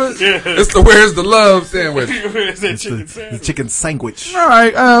name of it? Yeah. It's the Where's the Love sandwich. Where's that It's chicken the sandwich? chicken sandwich. All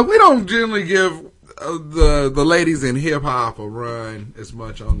right, we don't generally give the ladies in hip hop a run as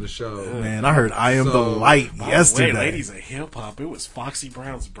much on the show. Man, I heard I Am the Light yesterday. Wait, ladies in hip hop. It was Foxy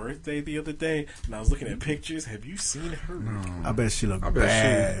Brown's birthday the other day, and I was looking at pictures. Have you seen her? No. I bet she looked I bet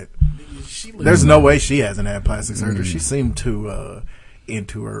bad. She looked There's no way she hasn't had plastic surgery. She seemed too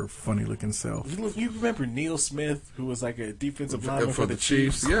into her funny looking self. You remember Neil Smith, who was like a defensive lineman for the the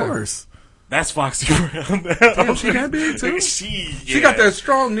Chiefs? Of Yeah. course. That's Foxy Brown. Damn, she that big too? She got that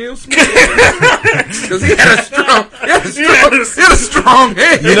strong Neil Smith. Because he had a strong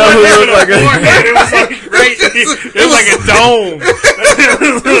head. You know who looked like It was like it was like a dome.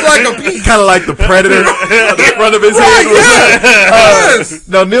 It was like a piece. kind of like the Predator. The front of his head was Yes.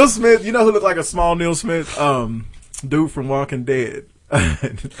 no, Neil Smith. You know who looked like a small Neil Smith? Dude from Walking Dead. The you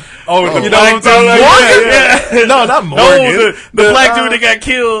know black what I'm talking dude, about? yeah. No, not Morgan. No, the black dude that got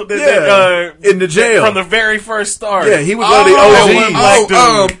killed in the jail from the very first start. Yeah, he was one of the OGs. Black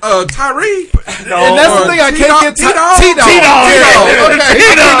dude. Tyree. And that's the thing, I can't get T-Dog. Okay.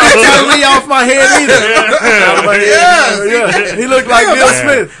 He got Lee off my head either. Yeah. He looked like Neil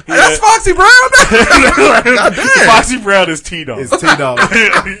Smith. That's Foxy Brown. God damn. Foxy Brown is T-Dog. It's T-Dog.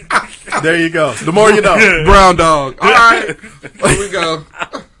 There you go. The more you know. Brown dog. All right. Here we go.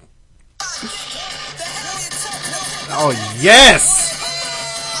 Oh, yes.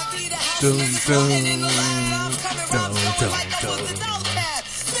 Dun, dun, dun, dun, dun.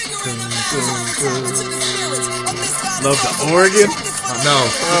 Love the organ. No.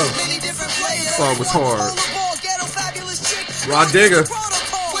 Song was hard. Rod Digger.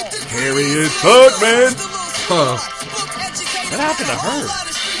 Harriet Tubman. What happened to her?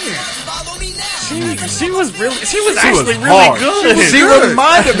 She was actually really hard. good. She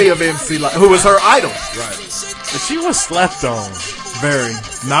reminded me of MC Light, who was her idol. Right. But she was slept on. Very.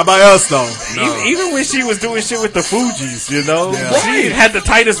 Not by us, though. No. Even when she was doing shit with the Fugees, you know? Yeah. She had the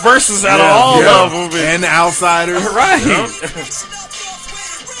tightest verses out of all of them. And the Outsiders. Right.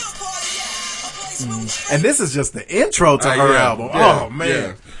 And this is just the intro to her album. Yeah, Oh, man.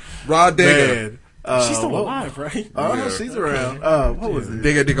 Yeah. Rod Digger. Man. She's still alive, right? Oh, she's around. What was it?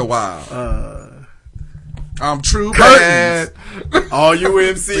 Digger Wild. I'm true Curtains. bad. All you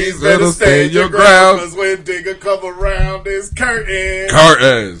MCs better stand your ground, cause when Digger come around, it's curtains.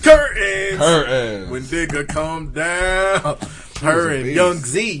 When Digger come down, her and Young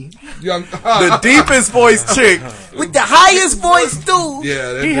Z, the deepest voice chick with the highest voice dude.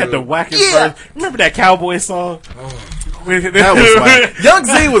 Yeah, he had the wackest verse. Remember that cowboy song? That was whack. Young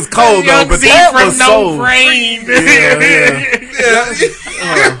Z was cold though, but Z that from was No so. Brain.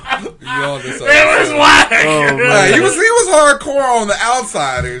 It was whack. He was hardcore on the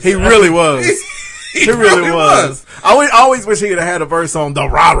Outsiders. He really was. He really was. I always wish he would have had a verse on the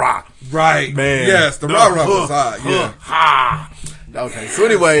rah-rah. Right. Man. Yes, the rah-rah was hot. Yeah. Ha. Okay, so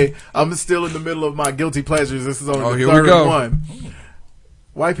anyway, I'm still in the middle of my guilty pleasures. This is only the here we third go. one.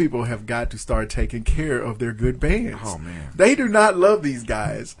 White people have got to start taking care of their good bands. Oh, man. They do not love these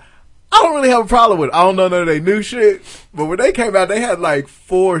guys. I don't really have a problem with it. I don't know none of their new shit, but when they came out, they had like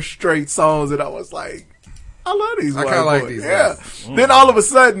 4 straight songs, and I was like, I love these I white kinda like boys. these Yeah. guys. Then all of a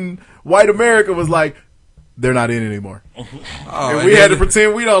sudden, white America was like, they're not in anymore. And we had to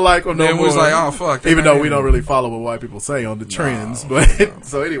pretend we don't like them no then more. we was like, oh, fuck. Even they're though not we in don't it. really follow what white people say on the trends. But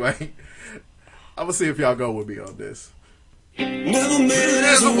so anyway, I'm going to see if y'all go with me on this. Never made it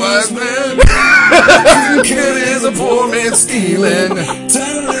as a wise man. Killed as a poor man stealing.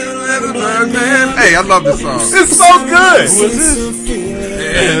 Hey, I love this song. It's so good.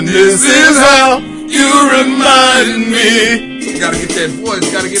 And this is how you remind me. You gotta get that voice.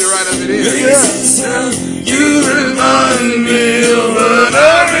 You gotta get it right as it is. Yeah. You remind me of what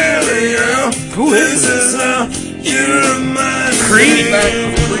I really am. Who is this? How you remind Creed?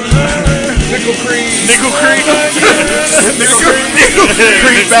 Nickel Creed. Nickel Creed? Nickel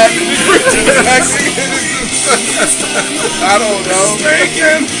Creed back. I don't know.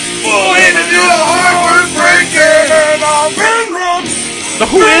 Breaking. Boy, to do the hard work breaking. And I've been wrong. So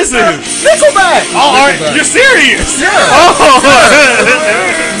who is it? Nickelback. Oh, you're serious? Yeah. Oh.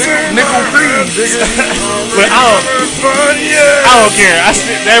 Nickel Creed. But I don't care.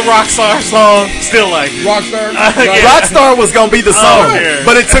 That Rockstar song, still like it. Rockstar. Rockstar was going to be the song, care.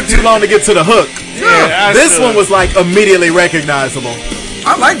 but it took too long to get to the hook. Yeah, This one was like immediately recognizable.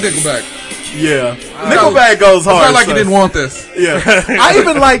 I like Nickelback. Yeah. Nickelback goes hard. It's not like you didn't want this. Yeah. I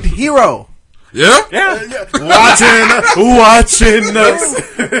even liked Hero. Yeah? Yeah. Watching us. Watching us.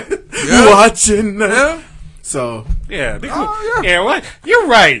 Yeah. So. Yeah. Yeah, what? You're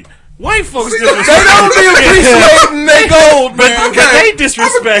right. White folks They don't be appreciating their gold, man. But they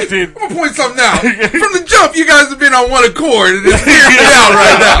disrespected. I'm gonna point something out. From the jump, you guys have been on one accord, and it's hearing me out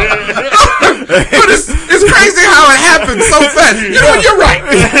right now. But it's crazy how it happened so fast. You know what? You're right.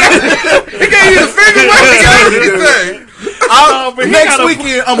 He gave you the finger, he got everything. Next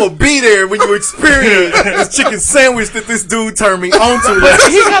weekend, I'm gonna be there when you experience this chicken sandwich that this dude turned me onto. But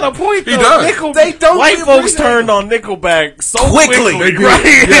he got a point, though. He does. They don't. White folks turned on Nickelback so quickly. They did. Right?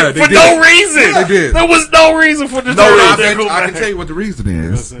 Yeah, they for did. no reason. They did. There was no reason for the turn on Nickelback. I can tell you what the reason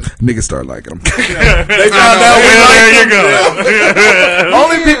is. Niggas start liking them. They found out we There liked you them. go.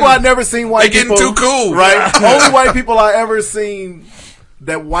 Only people I never seen white They getting people. too cool. Right? Only white people I ever seen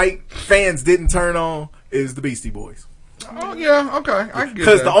that white fans didn't turn on is the Beastie Boys. Oh, yeah, okay. I can get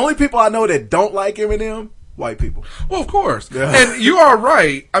Because that. the only people I know that don't like Eminem, white people. Well, of course. Yeah. And you are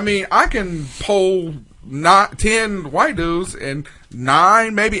right. I mean, I can poll 10 white dudes, and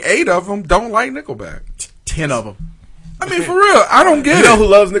 9, maybe 8 of them don't like Nickelback. 10 of them. I mean, for real, I don't get You it. know who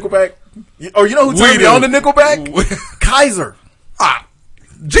loves Nickelback? Or you know who turned me on to Nickelback? Kaiser.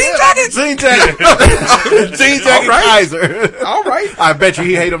 Jean Jacket? Jean Jacket. Jean Jacket All right. Kaiser. All right. I bet you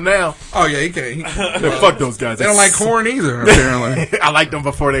he hate him now. Oh, yeah, he can't. Fuck those guys. They don't like corn either, apparently. I liked them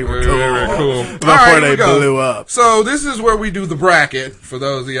before they were Very cool. Before All right, they here we go. blew up. So this is where we do the bracket for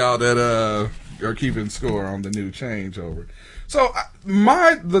those of y'all that are keeping score on the new changeover. So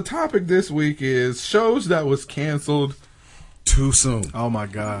the topic this week is shows that was canceled too soon. Oh my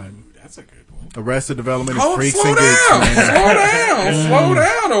God. That's a good one. Arrested Development and Oh, Freaks slow and Geeks. down, Man. slow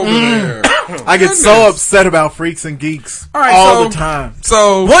down over there. I get so upset about Freaks and Geeks All right, all so- the time.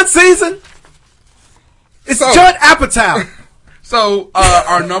 So One season, it's Judd Apatow. So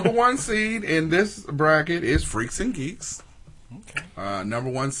our number 1 seed in this bracket is Freaks and Geeks. Okay. Number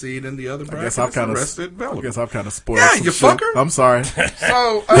 1 seed in the other bracket guess I've is kinda- Arrested Development. I guess I've kind of spoiled. Yeah, some you shit. fucker. I'm sorry.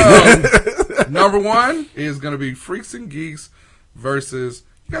 So number 1 is going to be Freaks and Geeks versus.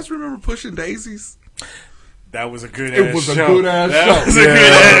 You guys remember Pushing Daisies? That was a good It ass was a show. good-ass That show. was a good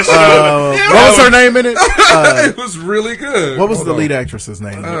ass show. What was her name in it? It was really good. What was Hold the on. lead actress's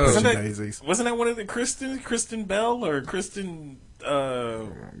name? in Pushing Daisies? Wasn't that one of the Kristen Bell or Kristen?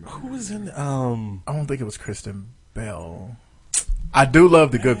 Who was in? I don't think it was Kristen Bell. I do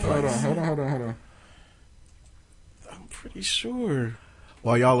love The Good Place. Hold on. I'm pretty sure.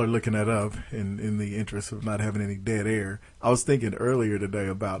 While y'all are looking that up, in the interest of not having any dead air, I was thinking earlier today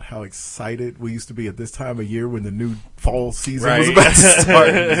about how excited we used to be at this time of year when the new fall season was Right. about to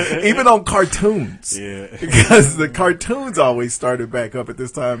start. Even on cartoons. Yeah. Because the cartoons always started back up at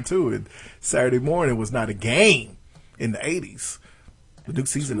this time too. And Saturday morning was not a game in the 80s. The new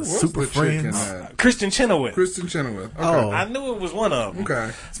season of What's Super the chick in Friends. that? Kristen Chenoweth. Kristen Chenoweth. Okay. Oh. I knew it was one of them.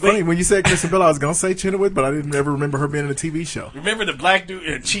 Okay. It's funny when you said Kristen Bell, I was gonna say Chenoweth, but I didn't ever remember her being in a TV show. Remember the black dude,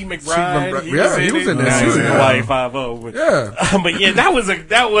 Chi McBride? McBride. Yeah, he was in that. Nah, he was in Yeah. Hawaii 5-0. But, Yeah. but yeah, that was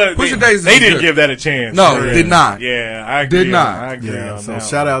Push Your Daisies they was didn't good. give that a chance. No, Yeah. did not. Yeah, I agree. Did not. I agree Yeah, on so that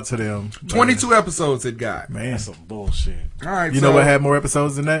shout one. out to them. 22 episodes it got. Man, That's some bullshit. All right. you so, know what had more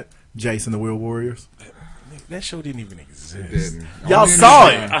episodes than that? Jason the Wheel Warriors. That show didn't even exist. It didn't. Y'all Only in saw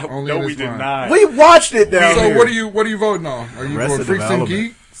this it. line. Only No, in we this did line. not. We watched it down So here. what are you voting on? Are you Arrested going Freaks and Development.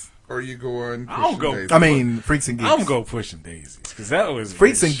 Geeks? Or are you going? I'll Pushing go- Daisies? I mean, Freaks and Geeks. I'm going Pushing Daisies because that was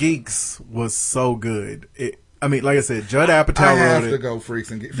Freaks and Geeks was so good. I mean, like I said, Judd Apatow I have wrote to it. go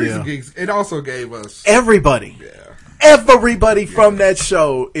Freaks and Geeks. Freaks and Yeah. Geeks. It also gave us. Everybody. Yeah. Everybody from that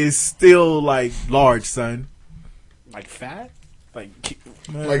show is still like large, son. like fat, like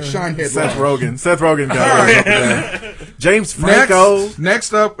Shinehead. Seth Large. Rogen. Seth Rogen got All right. it. Yeah. James Franco.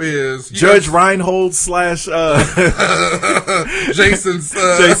 Next up is Judge Reinhold / Jason's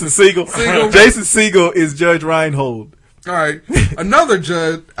Jason Segel. Segel. Jason Segel is Judge Reinhold. All right, another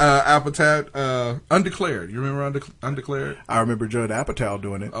Judd Apatow, Undeclared. You remember Undeclared? I remember Judd Apatow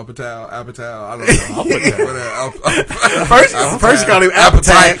doing it. Apatow. I don't know. First got him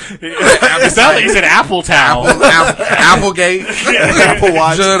Appetite. it sounded like he said Apple Towel. Applegate. Apple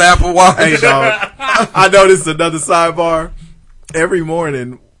Watch. Judd Apple Watch. Hey, dog. I know this is another sidebar. Every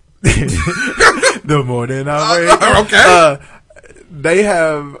morning, the morning I wake, Okay. they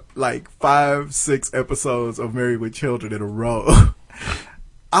have like 5-6 episodes of Married with Children in a row.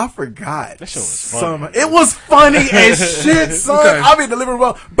 I forgot. That show was funny. It was funny as shit, son. Okay. I mean, the living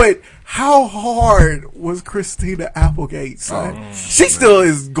room. But how hard was Christina Applegate, son? She still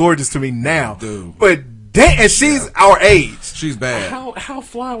is gorgeous to me now. Dude. But and she's our age. She's bad. How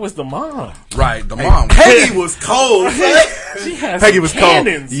fly was the mom? Right, the mom. Peggy was cold. She has Peggy was cold.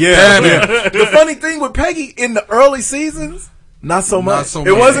 cannons. Yeah. The funny thing with Peggy in the early seasons, not so much.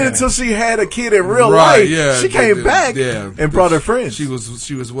 It wasn't until she had a kid in real life. Yeah, she came back and brought her friends. She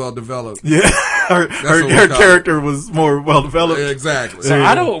was well developed. Yeah, her character was more well developed. Exactly. So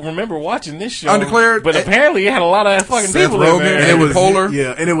I don't remember watching this show. Undeclared, but apparently it had a lot of fucking Seth people Rogen in there. And it was Polar.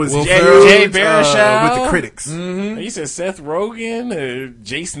 Yeah, and it was Will Jay Baruchel with the critics. You said Seth Rogen,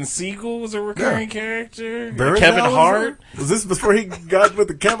 Jason Segel was a recurring character. Baruchel Kevin was Hart. Was this before he got with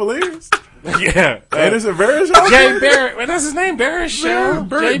the Cavaliers? Yeah, Anderson Baruchel. Jay Barrett. That's his name. Baruchel.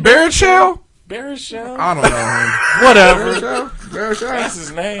 Jay Baruchel? Baruchel. I don't know. Whatever. Baruchel? That's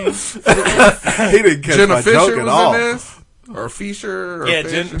his name. He didn't catch Jenna my Fisher joke at was all. in this? Or Fisher? Or Yeah,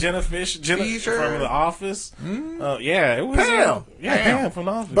 Fisher? Jenna Fisher. Jenna Fisher. from The Office. Yeah, it was Pam. Pam from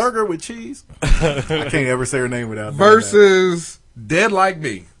The Office. Burger with cheese. I can't ever say her name without Versus Dead Like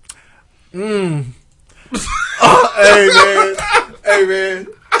Me. Hey man. Hey man.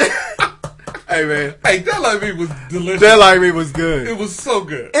 Hey man. Hey, Dead Like Me was delicious. That like me was good. It was so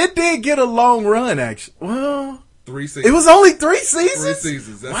good. It did get a long run, actually. Well, 3 seasons. it was only 3 seasons. 3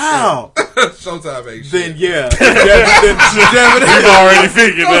 seasons. That's Wow. it. Showtime ain't Then shit. yeah, definitely, You've already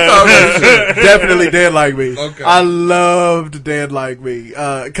figured Showtime that. ain't shit. definitely Dead Like Me. Okay. I loved Dead Like Me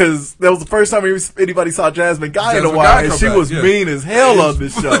because that was the first time anybody saw Jasmine Guy in a Jasmine while, Guy and come she back, was yeah. mean as hell on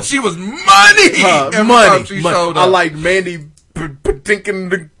this show. She was money. Every time she showed I up. like Mandy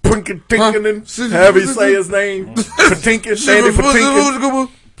Patinkin, however you say his name. Patinkin, Mandy Patinkin.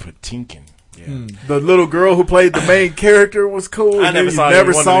 Patinkin. Yeah. The little girl who played the main character was cool. I never You saw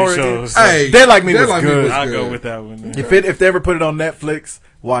never one saw of these her shows. again. Hey, Dead Like Me Dead was Like Me good. was I'll good. go with that one. If they ever put it on Netflix,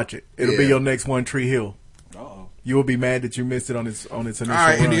 watch it. It'll be Yeah. your next One Tree Hill. You will be mad that you missed it on its initial All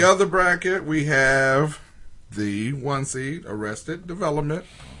right, in run. the other bracket, we have the 1 seed, Arrested Development,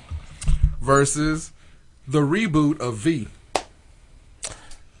 versus the reboot of V.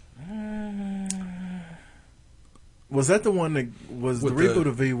 Was that the one that was the With reboot the-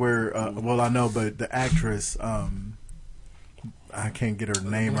 of V where, well, I know, but the actress, I can't get her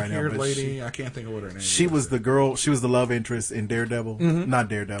name right now, Haired but lady, I can't think of what her name is. she was the girl, she was the love interest in Daredevil. Not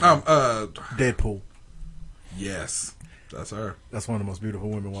Daredevil. Deadpool. Yes, that's her. That's one of the most beautiful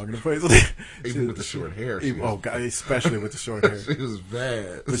women walking the face. Even with the short hair. she Oh, was- God, especially with the short hair. She was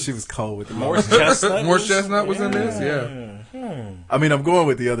bad. But she was cold with the Morris Chestnut. Morris Chestnut was in this, yeah. I mean, I'm going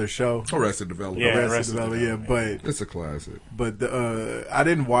with the other show. Arrested Development. Yeah. Arrested Development, yeah, but It's a classic. I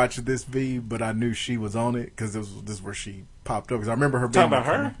didn't watch this V, but I knew she was on it because this is where she popped up. Because I remember her being Talking about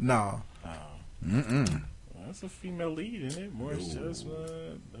her? No. That's a female lead in it. Morris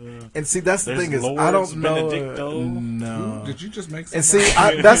Chestnut. And see, that's the thing is, Lourdes I don't know. Benedicto. No, Did you just make? And see,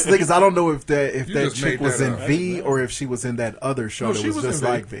 that's the thing is, I don't know if that just chick made was that in up. V or if she was in that other show No, that she was was just in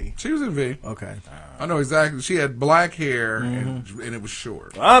V. like V. She was in V. Okay, I know exactly. She had black hair and it was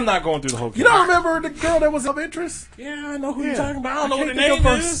short. I'm not going through the whole. you don't remember the girl that was of interest? Yeah, I know who you're talking about. I don't know what her can't think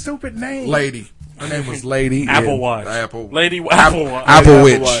name of her is. stupid name. Lady. Her name was Lady. Apple Watch. Lady Apple Watch. Apple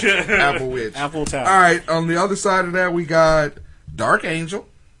Witch. Apple Witch. Apple Tower. All right. On the other side of that, we got Dark Angel.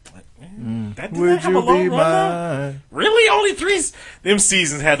 That Would have a you long be run, mine? Really? Only 3? Them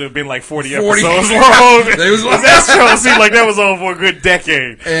seasons had to have been like 40 40. episodes long. They was long. That show seemed like that was on for a good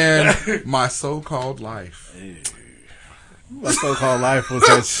decade. And My So-Called Life. My So-Called Life was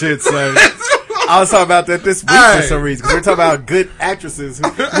that shit, son. I was talking about that this week for some reason. 'Cause we're talking about good actresses.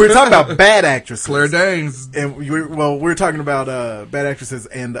 We're talking about bad actresses. Claire Danes. And we're talking about bad actresses.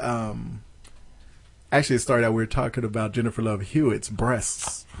 And actually, it started out we were talking about Jennifer Love Hewitt's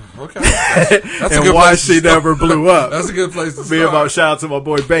breasts. Okay. That's and why she never blew up. That's a good place to Me start. about shout out to my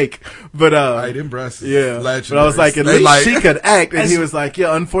boy Bake. But them breasts. yeah. Legendary. But I was like, at They least she could act, and he was like,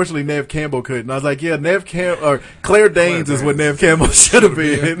 yeah, unfortunately Nev Campbell couldn't. And I was like, yeah, Claire Danes is what Nev Campbell should have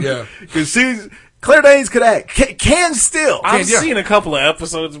been. Yeah. Because Claire Danes could act. Can still. I've seen a couple of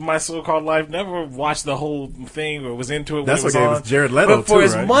episodes of My So-Called Life. Never watched the whole thing or was into it when That's it was what gave on. us Jared Leto, but for too,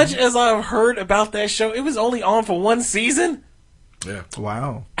 as right? much as I've heard about that show, it was only on for one season. Yeah.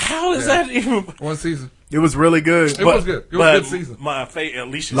 Wow. How is that even? One season. It was really good. It was good. It was a good season. My favorite,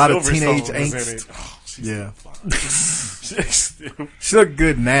 Alicia A lot of Silverstone teenage was angst. in it. Oh, she's Yeah. fine. She looked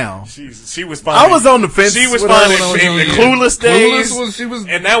good now. She was fine. I was on the fence. She was with fine her in the yeah. Clueless days. She was,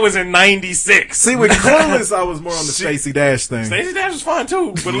 and that was in '96. See, with Clueless, I was more on the Stacey Dash thing. Stacey Dash was fine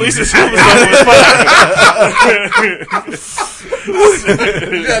too, but Alicia Silverstone was fine.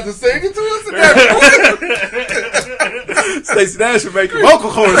 You had to sing it to us. Stacey Dash would make your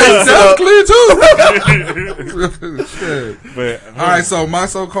vocal cords It sound sounds clear too. Shit. But All right, so My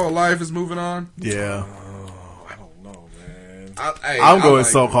So-Called Life is moving on. Yeah. I don't know, man. I'm going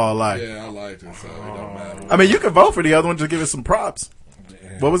So-Called Life. Yeah, I liked it, so it don't matter. I mean, you can vote for the other one. Just give it some props.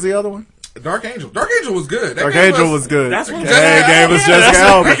 What was the other one? Dark Angel. Dark Angel was good. Dark Angel was good. That's what They gave us Jessica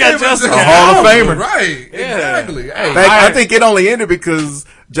Alba. We got Jessica A Hall of Famer. Right. Exactly. Hey, I think it only ended because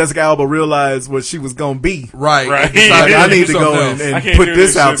Jessica Alba realized what she was going to be. Right. Decided, I need to go and put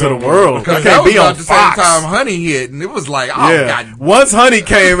this out to the world. I Because can't that was be on about the same Fox. time Honey hit, and it was like, oh, Yeah. God. Once Honey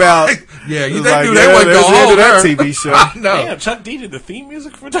came out, Yeah, it you was they like, knew they yeah, wasn't that's going the to end of hold that her. TV show. I know. Damn, Chuck D did the theme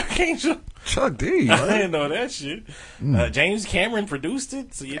music for Dark Angel. Chuck D. I didn't know that shit. James Cameron produced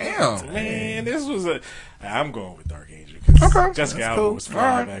it. So Damn. Man, this was I'm going with Dark Angel. Okay. Jessica That's Alba cool. was fine All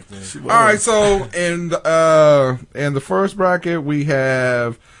right. back then. All right, so in the first bracket, we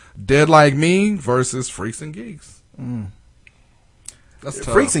have Dead Like Me versus Freaks and Geeks. That's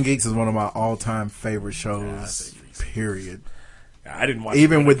tough. Freaks and Geeks is one of my all-time favorite shows. Period. I didn't watch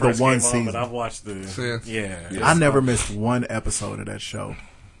Even it when with it the first one came on, season. but I've watched the yeah. I never missed one episode of that show.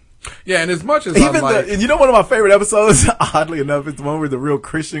 Yeah, and as much as Even I'm like, and you know, one of my favorite episodes, oddly enough, is the one with the real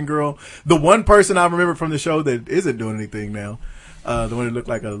Christian girl. The one person I remember from the show that isn't doing anything now, the one that looked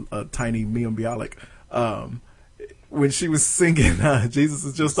like a tiny Mia Bialik, when she was singing Jesus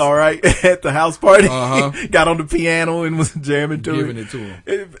Is Just Alright at the house party, got on the piano and was jamming to Giving it to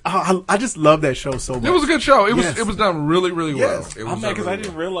him. I just love that show so much. it was a good show. It Yes. was done really, really Yes. well. It I'm was mad done because I really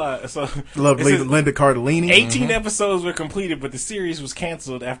didn't realize. So Love it says Linda Cardellini. 18 episodes were completed, but the series was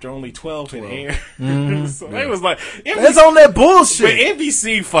canceled after only 12 had aired. So it was like It's on that bullshit. But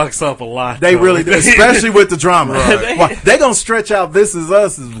NBC fucks up a lot. They though. really do, especially with the drama. Right. Why, they gonna stretch out This Is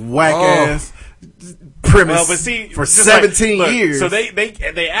Us as whack ass premise Well, but see, for just 17 look, years. So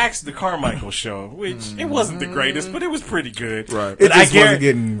they axed the Carmichael show, which it wasn't the greatest, but it was pretty good. Right. it But just wasn't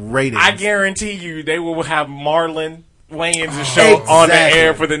getting ratings. I guarantee you, they will have Marlon Wayans' show on the Exactly.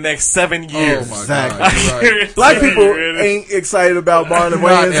 air for the next 7 years. Oh my Exactly. God, you're right. Black people ain't excited about Marlon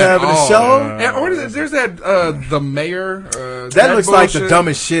Wayans at having a all. show. And, or there's that the mayor. That looks like the bullshit.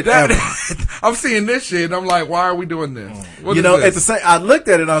 dumbest shit ever. I'm seeing this shit, and I'm like, why are we doing this? What You is know, this? at the same, I looked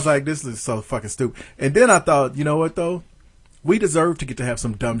at it and I was like, this looks so fucking stupid. And then I thought, you know what though? We deserve to get to have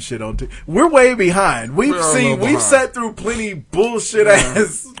some dumb shit on TV. We're way behind. We're a little We've behind. sat through plenty bullshit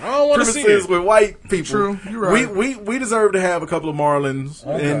ass I don't want to see premises it. with white people. True, you're right. We deserve to have a couple of Marlins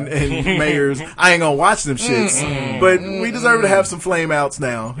and mayors. I ain't gonna watch them shits, but we deserve to have some flame outs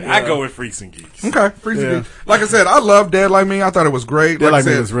now. I go with Freaks and Geeks. Okay, Freaks and Geeks. Like I said, I love Dead Like Me. I thought it was great. Dead Like I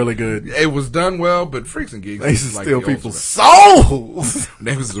Me said, was really good. It was done well, but Freaks and Geeks. They used to like steal the people's ultimate. souls.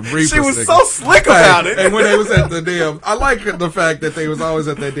 They was the Reapers. She was nigga. so slick about it. And when they was at the damn, I like the fact that they was always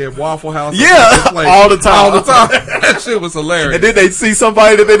at that damn Waffle House. Yeah, all the time. All the time. That shit was hilarious. And then they'd see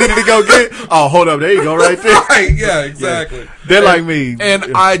somebody that they needed to go get. Oh, hold up. There you go, right there. Right, yeah, exactly. Yeah. They're like me.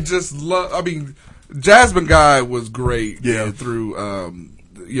 And I just love, I mean, Jasmine Guy was great through, through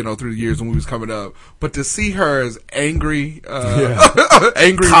the years when we was coming up. But to see her as angry,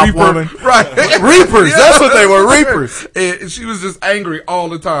 angry Cop Reaper. woman. Right. Reapers. That's what they were, Reapers. And she was just angry all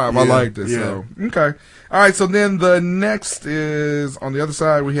the time. I Yeah, liked it. yeah. So, okay. All right, so then the next is, on the other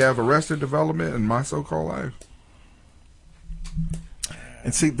side, we have Arrested Development and My So-Called Life.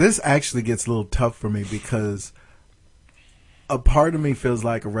 And see, this actually gets a little tough for me because a part of me feels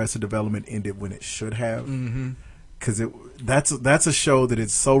like Arrested Development ended when it should have. Because that's a show that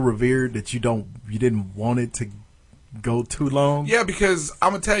is so revered that you didn't want it to go too long. Yeah, because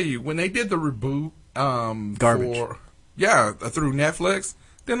I'm gonna tell you, when they did the reboot, Garbage. Through Netflix,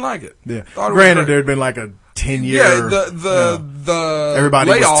 didn't like it. Yeah. Thought it was Granted, great. there had been like a 10-year. Yeah, the everybody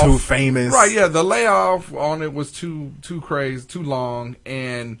layoff, was too famous. Right, yeah, the layoff on it was too crazy, too long,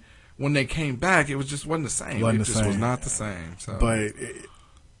 and when they came back, it wasn't the same. Wasn't it the just was same. not the same. So. But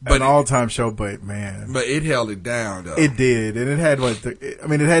an all-time show, but man. But it held it down, though. It did, and it had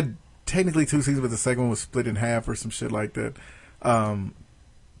it had technically 2 seasons, but the second one was split in half or some shit like that.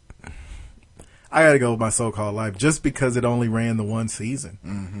 I gotta go with My So-Called Life just because it only ran the one season.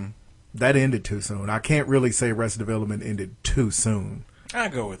 Mm-hmm. That ended too soon. I can't really say Arrested Development ended too soon. I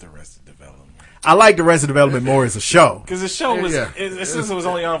go with Arrested Development. I liked Arrested Development more as a show. Because the show was, since it was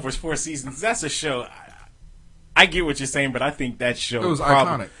only on for 4 seasons, that's a show. I get what you're saying, but I think that show. It was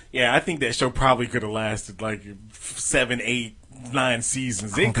iconic. Yeah, I think that show probably could have lasted like 7, 8, 9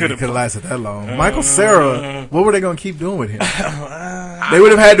 seasons. It could have lasted that long. Michael Cera, what were they going to keep doing with him? They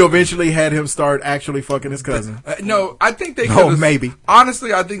would have had to eventually had him start actually fucking his cousin. No, I think they could have. Maybe.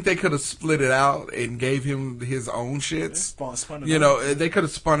 Honestly, I think they could have split it out and gave him his own shits. They could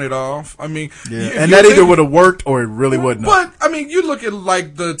have spun it off. I mean, and that either would have worked or it really wouldn't have. But, I mean, you look at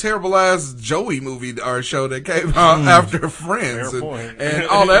like the terrible ass Joey movie or show that came out after Friends and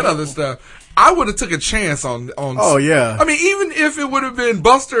all that other stuff. I would have took a chance on. Oh yeah. I mean, even if it would have been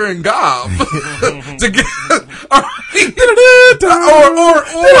Buster and Gob to get, or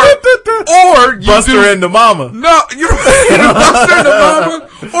you Buster and the Mama. No, you Buster and the Mama,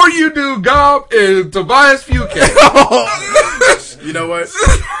 or you do Gob and Tobias Fugate. You know what?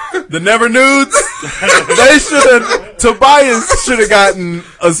 The Never Nudes. They should have. Tobias should have gotten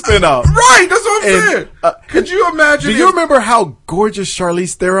a spinoff. Right, that's what I'm saying. Could you imagine? Do you remember how gorgeous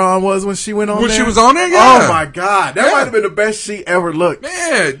Charlize Theron was when she went on when there? she was on there? Yeah. Oh my God, that might have been the best she ever looked.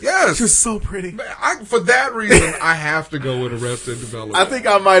 Man, yes, she was so pretty. Man, for that reason, I have to go with Arrested Development. I think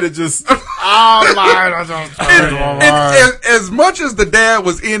I might have just. As much as the dad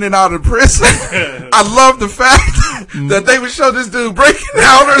was in and out of prison, I love the fact that they would show this dude breaking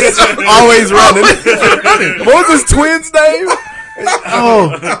out or something. Always running. What was his twin's name?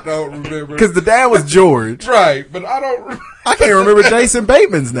 I don't remember. Because the dad was George. Right, but I don't. I can't remember Jason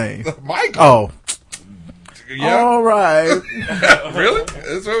Bateman's name. Michael. Oh. Yeah. All right. Really?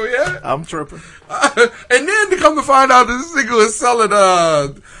 That's where we at? I'm tripping. And then to come to find out this nigga was selling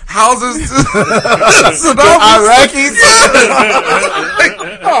houses to Iraqis.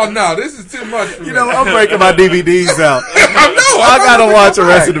 Oh no, this is too much for me. You know, I'm breaking my DVDs out. I gotta watch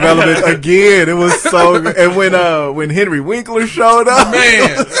Arrested Development again. It was so good. And when Henry Winkler showed up,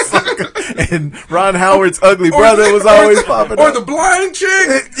 man, and Ron Howard's ugly brother was always popping or up. the blind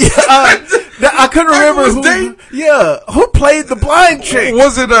chick. I couldn't remember who played the blind chick.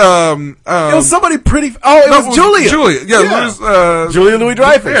 Was it it was somebody pretty. Oh, it was Julia. Julia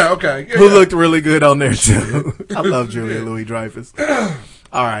Louis-Dreyfus. Yeah, okay. Yeah, who looked really good on there too. I love Julia Louis-Dreyfus.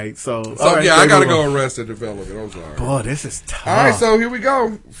 All right, so I gotta go Arrested Development. I'm sorry. Boy, this is tough. All right, so here we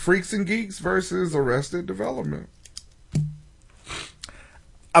go: Freaks and Geeks versus Arrested Development.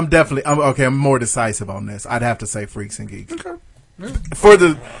 I'm more decisive on this. I'd have to say Freaks and Geeks. Okay.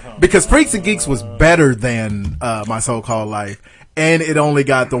 Yeah. Because Freaks and Geeks was better than My So-Called Life, and it only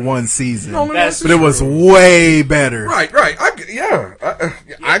got the one season, but it was way better. Right.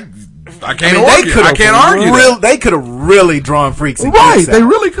 I can't argue. I can't argue. They could have really drawn Freaks and Geeks. Geeks Right, they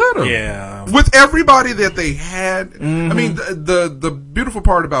really could have. Yeah. With everybody that they had, I mean, the beautiful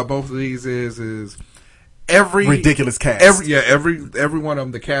part about both of these is every ridiculous cast. Every one of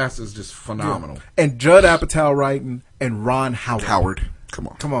them. The cast is just phenomenal. Yeah. And Judd Apatow writing and Ron Howard. Come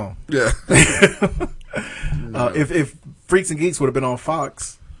on. Yeah. If Freaks and Geeks would have been on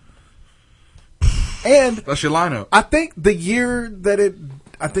Fox, and that's your lineup. I think the year that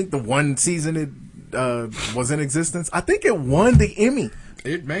I think the one season it was in existence, I think it won the Emmy.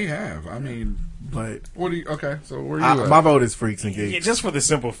 It may have. I mean, but okay. So where are you at? My vote is Freaks and Geeks. Yeah, just for the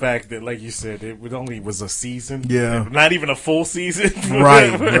simple fact that, like you said, it only was a season. Yeah, not even a full season.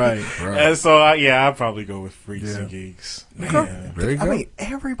 right. And so, I'd probably go with Freaks and Geeks. Okay. There you go. I mean,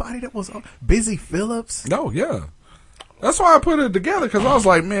 everybody that was on Busy Phillips. No, yeah. That's why I put it together, because I was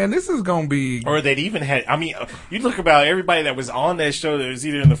like, man, this is going to be... Or they'd even had... I mean, you look about everybody that was on that show that was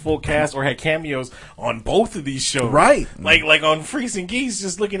either in the full cast or had cameos on both of these shows. Right. Like on Freaks and Geeks,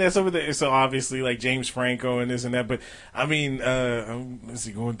 just looking at some of the... So obviously, like James Franco and this and that. But, I mean, let's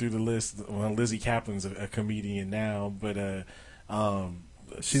see, going through the list. Well, Lizzie Kaplan's a comedian now, but...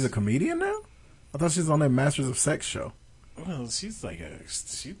 she's a comedian now? I thought she was on that Masters of Sex show. Well, she's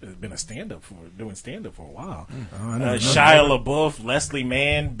been doing stand up for a while. Shia LaBeouf, Leslie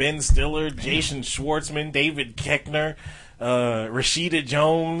Mann, Ben Stiller, Jason Schwartzman, David Koechner, Rashida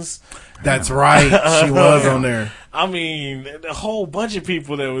Jones. That's right, she was on there. I mean, a whole bunch of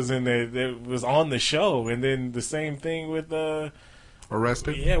people that was in there that was on the show, and then the same thing with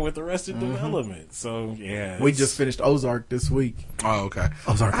Arrested. Yeah, with Arrested Development. So yeah, we just finished Ozark this week. Oh, okay.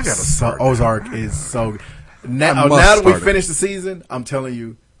 Ozark. I gotta start. Ozark is so. Now that we finished the season, I'm telling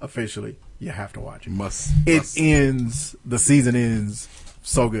you officially, you have to watch it. Ends. The season ends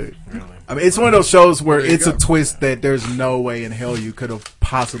so good. Really? I mean, it's one of those shows where it's a twist that there's no way in hell you could have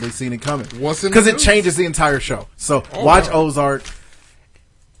possibly seen it coming. Because it changes the entire show. So watch Ozark,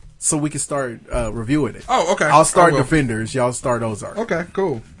 so we can start reviewing it. Oh, okay. I'll start Defenders. Y'all start Ozark. Okay,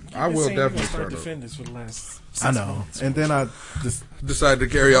 cool. I will definitely start Defenders for the last. I know, months. And then I just decided to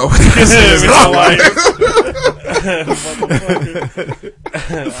carry on.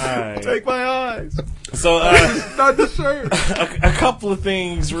 Take my eyes. So, not the shirt. A couple of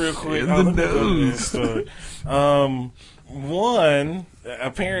things, real quick. One,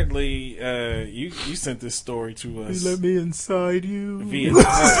 apparently, you sent this story to us. You let me inside you. Via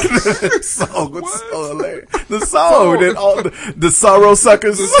the song was so hilarious. The song that all the sorrow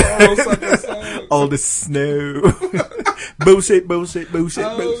suckers. All the snow. bullshit. No.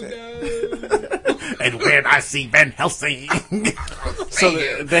 And when I see Van Helsing. So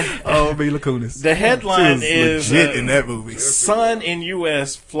Mila Kunis. The headline is legit in that movie. Son in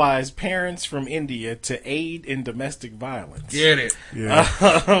U.S. flies parents from India to aid in domestic violence. Get it? Yeah.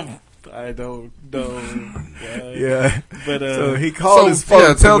 I don't know. Yeah. But so he called his phone.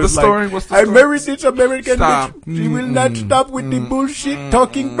 Yeah, tell the story. What's the story? I married this American Stop. bitch. She will not stop with the bullshit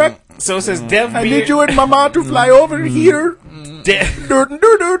talking back. So it says Dev I need you and Mama to fly over here.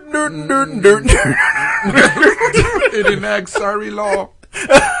 It enacts sorry law.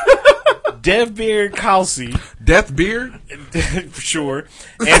 Devbir Khalsi. Deathbeard? Sure.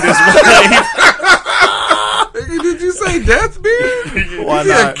 And his wife. Did you say Deathbeard? Why Is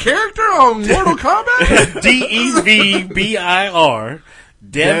he not? a character on Mortal Kombat? Devbir.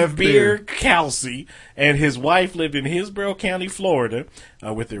 Devbir Khalsi and his wife lived in Hillsborough County, Florida,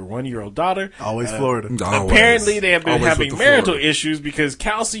 with their 1-year-old daughter. Always Florida. Apparently, they have been Always having with the marital Florida. issues because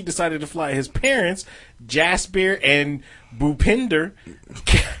Khalsi decided to fly his parents, Jasbir and Bhupinder.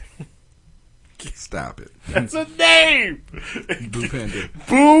 Stop it. That's a name. Bhupinder.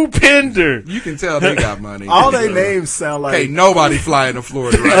 Bhupinder. You can tell they got money. All their names sound like. Hey, nobody flying to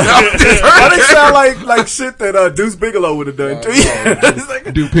Florida right now. Why they sound like shit that Deuce Bigelow would have done too? It's like,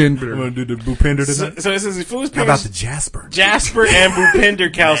 Bhupinder. I'm gonna do the Bhupinder tonight. So it says he flew his How about parents, the Jasper? Jasper and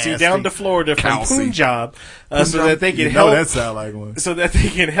Bhupinder Khalsi, Nasty. down to Florida from Khalsi. Punjab, so that they can You know help. that sound like one. So that they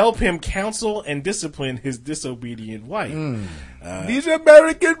can help him counsel and discipline his disobedient wife. These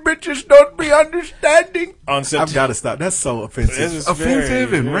American bitches don't be understanding. On I've got to stop. That's so offensive. This is Offensive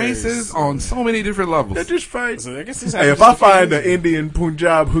very, and very- racist on so many different levels. They're just fine. So I guess this Hey, happens if I to the find kids. an Indian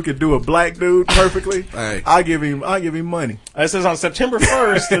Punjab who can do a black dude perfectly, Hey. I give him money. It says on September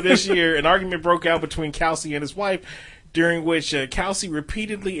 1st of this year, an argument broke out between Khalsi and his wife, during which Khalsi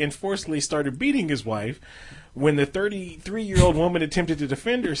repeatedly and forcefully started beating his wife. When the 33-year-old woman attempted to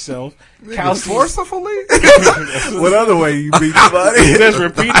defend herself, Khalsi Forcefully? What other way you beat somebody? It says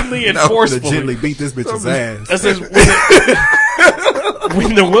repeatedly and To forcefully. gently beat this bitch's ass. It says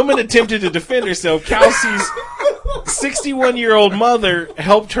when the woman attempted to defend herself, Khalsi's 61-year-old mother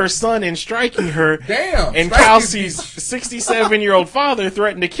helped her son in striking her. Damn. And Khalsi's 67-year-old father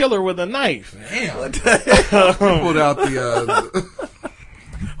threatened to kill her with a knife. Damn. Pulled out the...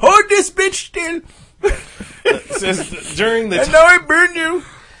 Hold this bitch still. Says during the and now I burn you.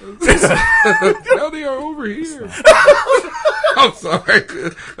 Now they are over here. I'm sorry.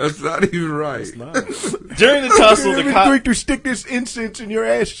 That's not even right. During the tussle, going to stick this incense in your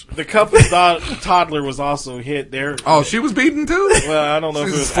ass. The couple's toddler was also hit. There. Oh, she was beaten too? Well, I don't know if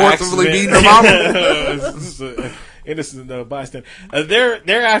it was forcibly accident. beating her mama. It was innocent bystander.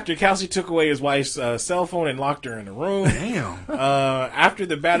 Thereafter, Kelsey took away his wife's cell phone and locked her in a room. Damn. After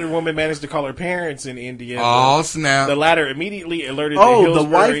the battered woman managed to call her parents in India, oh snap! The latter immediately alerted. The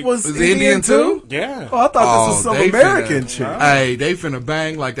wife was Indian too. Yeah. Oh, I thought this was some American chick. Hey, they finna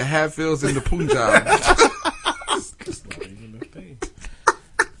bang like the Hatfields in the Punjab.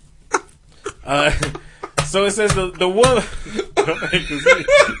 So it says the woman.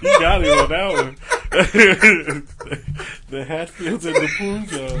 You got it on that one. The Hatfields and the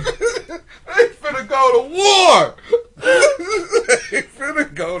Punjab. They finna go to war. They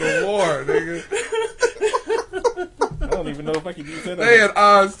finna go to war, nigga. I don't even know if I can use that. They had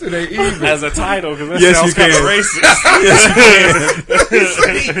odds to their even as a title because that sounds kind of racist.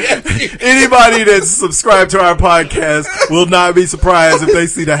 Anybody that's subscribed to our podcast will not be surprised if they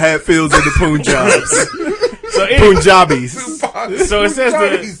see the Hatfields and the Punjabs. Punjabis. So it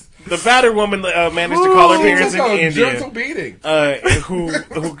says the battered woman managed to call her parents in India, who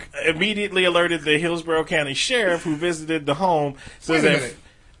immediately alerted the Hillsborough County Sheriff, who visited the home. So wait a minute.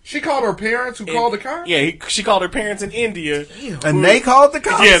 She called her parents who called the cops? Yeah, she called her parents in India. And they called the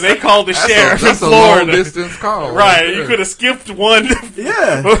cops? Yeah, they called the sheriff in Florida. That's a long distance call. Right, you could have skipped one.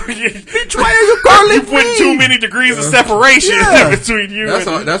 Yeah. Bitch, why are you calling me? Put too many degrees of separation between you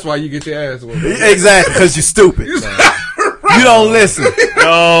that's why you get your ass whooped. Exactly, because you're stupid. You don't listen.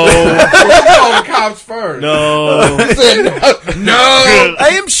 No. You call the cops first. No. No. I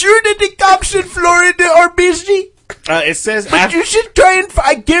am sure that the cops in Florida are busy. It says, but you should try and.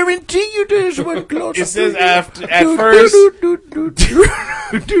 I guarantee you, there's one close. It says at first.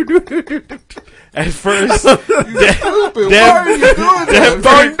 At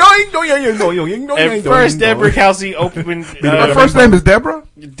first, Deborah Kelsey opened. Her first name is Deborah.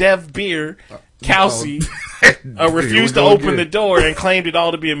 Dev Beer Kelsey refused to open the door and claimed it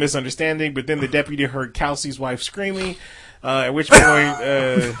all to be a misunderstanding. But then the deputy heard Kelsey's wife screaming. At which point,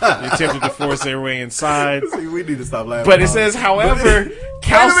 they attempted to force their way inside. See, we need to stop laughing. But it says, however,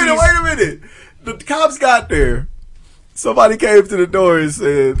 Kelsey. Wait a minute. The cops got there. Somebody came to the door and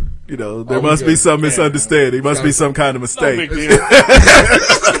said, there must be some misunderstanding. Must be some kind of mistake. No big deal.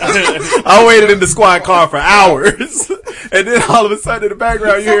 I waited in the squad car for hours. And then all of a sudden in the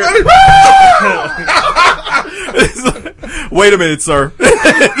background, you hear, wait a minute, sir.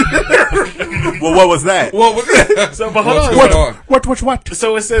 Well, what was that? What was that? So, but hold on. What?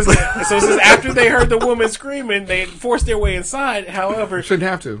 So it says after they heard the woman screaming, they forced their way inside. However, shouldn't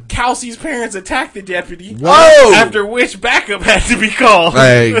have to. Kelsey's parents attacked the deputy. Whoa! After which backup had to be called.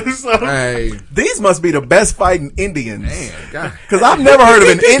 Hey, these must be the best fighting Indians. Because I've never heard of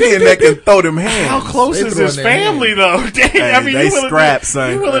an Indian that can throw them hands. How close is his family, though? Dang, hey, I mean, they scrap,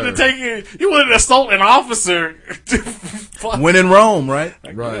 son. You willing to take it? You willing to assault an officer? When in Rome, right?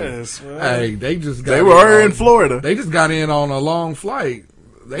 Yes, hey, they were in Florida. They just got in on a long flight.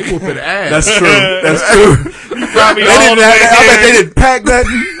 They whooping ass. That's true. I bet they didn't pack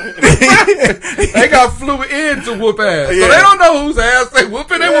nothing. They got flew in to whoop ass. So they don't know whose ass they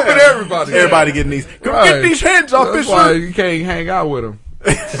whooping. They whooping everybody. Everybody getting these. Get these hands off this. That's why you can't hang out with them.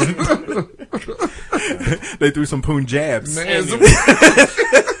 They threw some Punjabs. Man,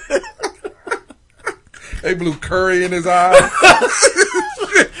 they blew curry in his eye.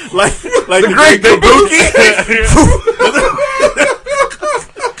 like the great Kabuki.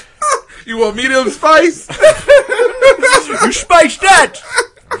 You want medium spice? You spice that,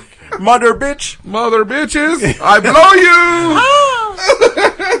 mother bitch. Mother bitches, I blow you.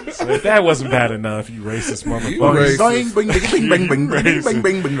 So if that wasn't bad enough, you racist motherfucker. Alright,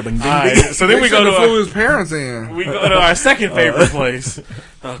 so then we go to his parents in. We go to our second favorite place,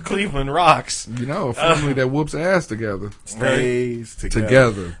 Cleveland Rocks. A family that whoops ass together stays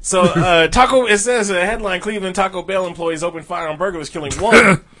together. So it says a headline: Cleveland Taco Bell employees opened fire on burglars, killing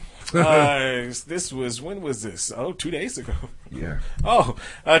one. When was this? 2 days ago. Yeah.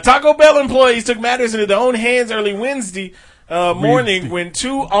 Taco Bell employees took matters into their own hands early Wednesday morning when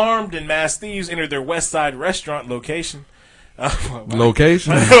two armed and masked thieves entered their West Side restaurant location.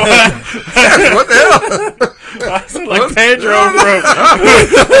 Location? What the hell? Like Pedro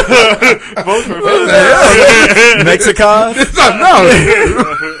both from Mexicon? No.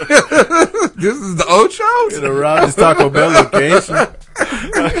 This is the Ocho? Get around this Taco Bell location.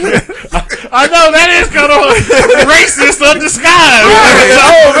 I know that is kind of racist undisguised.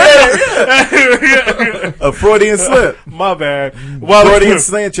 A A Freudian slip. My bad. Freudian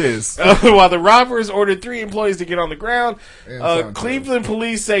Sanchez. While the robbers ordered 3 employees to get on the ground, Cleveland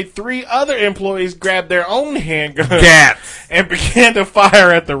police say 3 other employees grabbed their own handguns and began to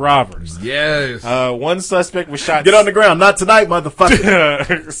fire at the robbers. Yes. One suspect was shot. Get on the ground. Not tonight,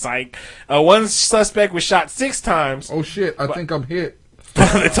 motherfucker. Psych. One suspect was shot 6 times. Oh shit! I think I'm hit. By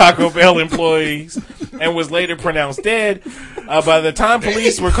the Taco Bell employees and was later pronounced dead. By the time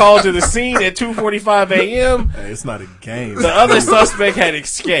police were called to the scene at 2:45 a.m., hey, it's not a game. The other suspect had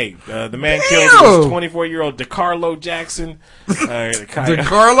escaped. The man killed was 24-year-old DeCarlo Jackson.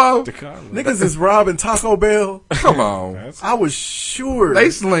 DeCarlo? Niggas is robbing Taco Bell. Come on. I was sure. They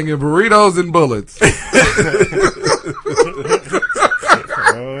slinging burritos and bullets.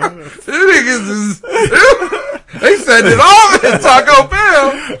 They said it all at Taco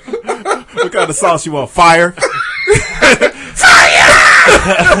Bell. What kind of sauce you want? Fire?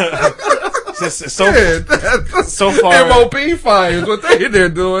 So far, MOP fire is what they're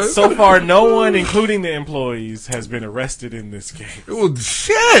doing. So far, no one, including the employees, has been arrested in this case. Well,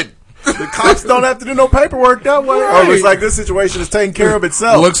 shit. The cops don't have to do no paperwork that way. Right. Or it looks like this situation is taking care of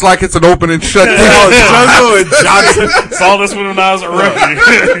itself. Looks like it's an open and shut down. Johnson saw this when I was a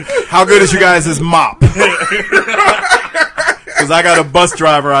rookie. How good is you guys' mop? Because I got a bus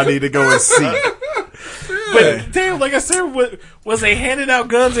driver I need to go and see. But damn, like I said, was they handing out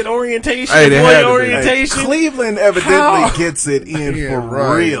guns at orientation? Hey, they had orientation. Hey, Cleveland evidently gets it in for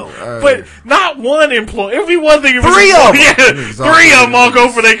real. But not one employee. It'd be one thing if 3 of them. Yeah, 3 of them all go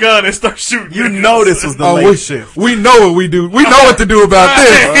for their gun and start shooting. You know this was the late shift. We know what we do. We know what to do about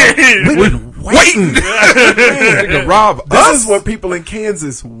this. We've been waiting. Rob this is what people in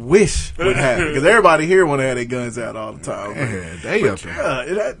Kansas wish would happen. Because everybody here want to have their guns out all the time. Man, they up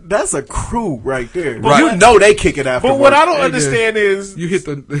there. That's a crew right there. But you know they kick it after. But what I don't understand is you hit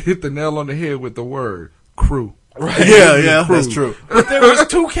the nail on the head with the word crew. Right. Yeah, that's true. But there was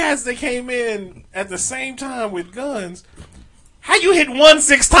 2 cats that came in at the same time with guns. How you hit one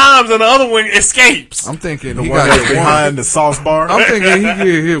 6 times and the other one escapes? I'm thinking he got hit behind the sauce bar. I'm thinking he get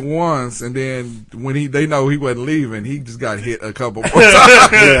hit once, and then when they know he wasn't leaving, he just got hit a couple more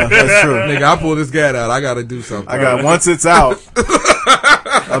times. Yeah, that's true. Nigga, I pulled this gat out. I got to do something. Once it's out,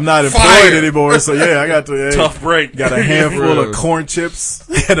 I'm not employed anymore, so yeah, I got to. Tough break. Got a handful of corn chips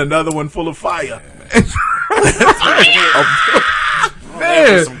and another one full of fire.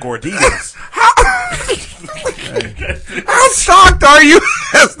 Man, some Gorditas. How shocked are you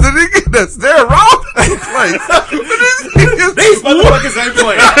as the nigga that's there robbing the place? These motherfuckers ain't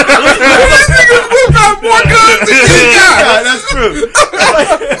playing. These niggas whip out more guns than you got. Yeah, that's true.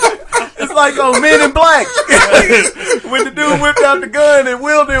 It's like on Men in Black. When the dude whipped out the gun and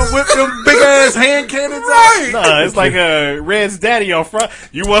Will didn't whip them big ass hand cannons out. Nah, it's like Red's daddy on front.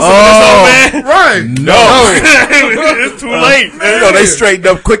 You want some of this old man? Right. No. It's too late. You know, they straightened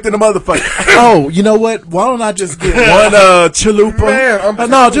up quick to the motherfucker. Oh, you know what? Why don't I just get one chalupa? Man,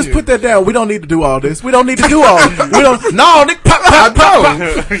 no, just put that down. We don't need to do all this. We don't need to do all this. We don't. No, Nick, pop.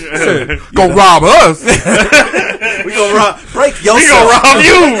 Go rob us. We gonna rob. Break yourself. We gonna rob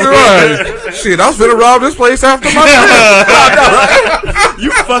you. Right. Shit, I was finna rob this place after my trip.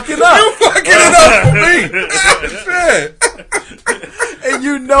 You fucking up. You fucking it up for me. Shit. And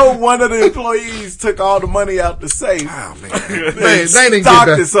you know one of the employees took all the money out the safe. Oh, man. They didn't stocked get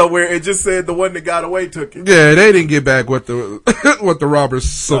back. it somewhere. It just said the one that got away took it. Yeah, they didn't get back what the robbers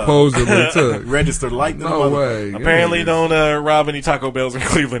supposedly took. Registered lightning. No way. Apparently, don't rob any Taco Bells in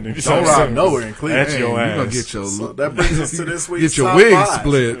Cleveland. Don't rob nowhere in Cleveland. That's your ass. You gonna get your, so that brings us to this week's get your top wig 5.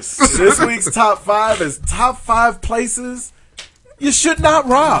 split. This week's top 5 is top 5 places you should not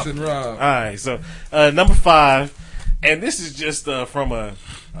rob. You should rob. All right, so number 5, and this is just from a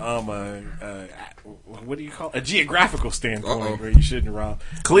what do you call it? A geographical standpoint where you shouldn't rob.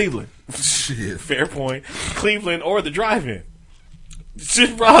 Cleveland. Shit. Fair point. Cleveland or the drive-in. You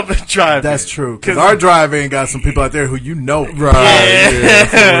shouldn't rob the drive-in. That's true. Because our drive-in got some people out there who you know. Right. Yeah,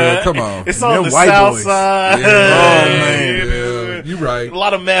 for real. Come on. It's on the white south boys. side. Yeah. Oh, man. Yeah. You right. A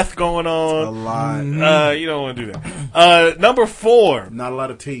lot of meth going on. A lot. You don't want to do that. Number 4. Not a lot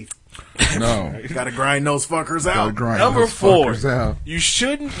of teeth. No. You gotta grind those fuckers out. Number 4. You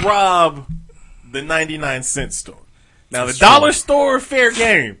shouldn't rob the 99-cent store. Now, the dollar store, fair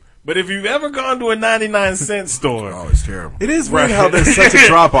game. But if you've ever gone to a 99-cent store, Oh, it's terrible. It is weird how there's such a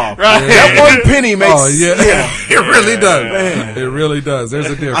drop off. Right. That one penny makes. Oh, yeah. It really does. Man. It really does. There's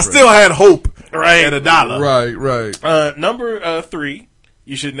a difference. I still had hope right at $1. Right. Number 3,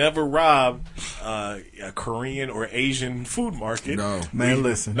 you should never rob a Korean or Asian food market. No. Man,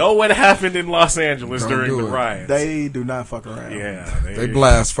 listen. Know what happened in Los Angeles Don't during do the it. riots. They do not fuck around. Yeah. They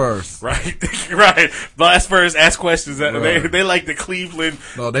blast first. Right. Right. Blast first, ask questions. Right. They like the Cleveland.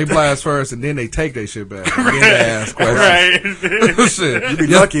 No, they blast first and then they take their shit back. And then they ask questions. Right. Shit. You'd be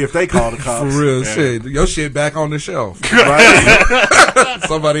lucky if they call the cops. For real, shit. Your shit back on the shelf. Right?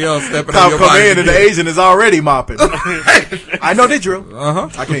 Somebody else stepping Cop on your come body. in and the Asian is already mopping. I know the drill. Uh-huh.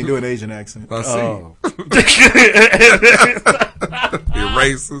 I can't do an Asian accent. I see. Oh. You're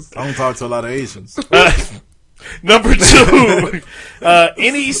racist. I don't talk to a lot of Asians. Number 2,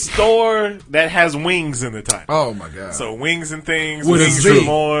 any store that has wings in the title. Oh my god! So wings and things, With a wings Z. and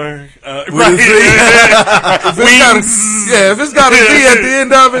more. With a Right. Z. If it's got a Z at the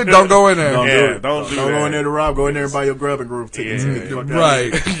end of it, don't go in there. Don't Yeah, do it. don't do go that. in there to rob. Go in there and buy your grub and groove tickets. Yeah. And get the fuck out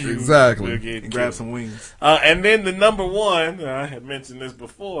Right, of here. exactly. We'll get And grab killed. some wings. And then the number 1, I had mentioned this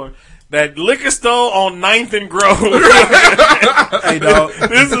before, that liquor store on 9th and Grove. Hey, dog.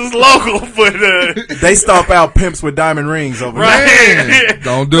 This is local, but They stomp out pimps with diamond rings over Right. there.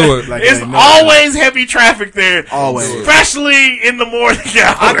 Don't do it. Like it's ain't no- always heavy traffic there. Always. Especially in the morning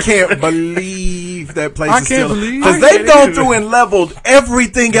I hours. can't believe that place I is can't still believe because it. they've gone through and leveled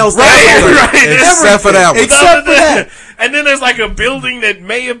everything else. Right. Except for that one. Except for that. And then there's like a building that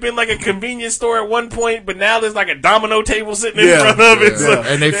may have been like a convenience store at one point, but now there's like a domino table sitting in Yeah. front of it. Yeah. So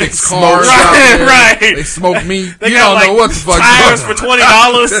And they fix smoke cars out Right, there. right. They smoke meat. They You got don't like know what the fuck tires for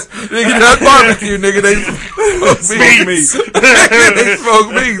 $20. Nigga, that's barbecue, nigga. They smoke meat. They smoke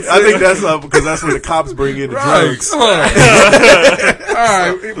meat. I think that's because that's where the cops bring in the Right. drugs. Come on. All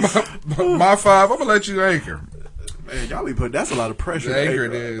right. My 5. I'm going to let you anchor. Man, y'all be putting that's a lot of pressure. Anchor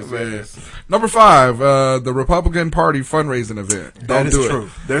it is. Yes. Number 5, the Republican Party fundraising event. That Don't is do true. it.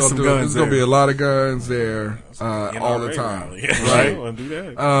 There's Don't some do it. guns There's going to be there. a lot of guns there all the NRA time. rally. Right? Don't do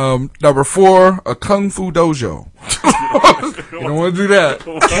that. Number 4, a Kung Fu dojo. You don't want to do that.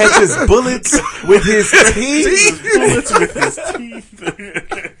 Catches bullets with his teeth. Bullets with his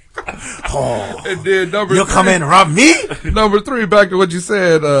teeth. Oh, And then number you'll 3, come in and rob me? Number 3, back to what you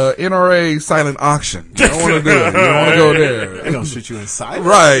said, NRA silent auction. You don't want to do it. You don't want to go there. They gonna shoot you inside.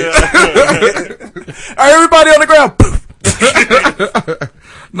 Right. All right, everybody on the ground.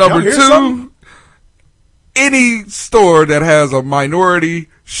 Number Y'all hear 2, something? any store that has a minority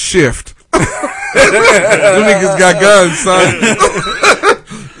shift. Them niggas got guns, son.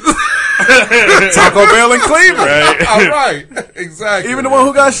 Taco Bell in Cleveland. All right. Exactly. Even the one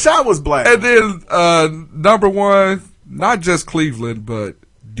who got shot was black. And then number 1, not just Cleveland, but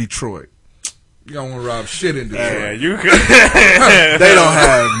Detroit. You don't want to rob shit in Detroit. Yeah, you could. They don't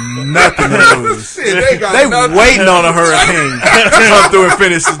have nothing to lose. Shit, they got They nothing. waiting on a hurricane to come through and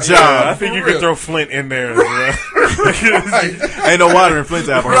finish the job. I think you could throw Flint in there as well. Ain't no water in Flint's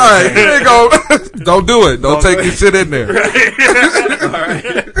apple. Right. There you go. Don't do it. Don't take your shit in there.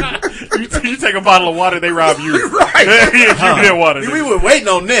 You take a bottle of water, they rob you. Right. You get water. We were waiting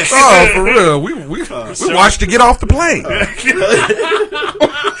on this. Oh, for real. We watched to get off the plane.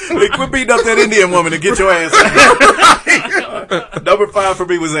 Hey, quit beating up that Indian woman and get your ass out. Number 5 for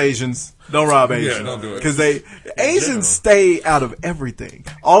me was Asians. Don't rob Asians. Yeah, don't do it. Because Asians stay out of everything.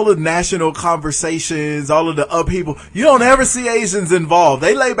 All the national conversations, all of the upheaval. You don't ever see Asians involved.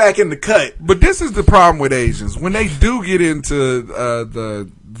 They lay back in the cut. But this is the problem with Asians. When they do get into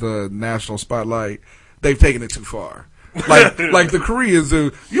the national spotlight, they've taken it too far. Like the Koreans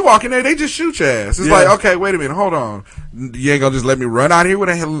do. You walk in there, they just shoot your ass. It's Yeah. like, okay, wait a minute, hold on. You ain't gonna just let me run out here with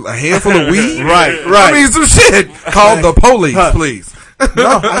a handful of weed? Right. I mean, some shit. Call the police, please.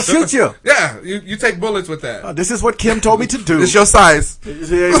 No, I shoot you. Yeah, you take bullets with that. This is what Kim told me to do. It's your size.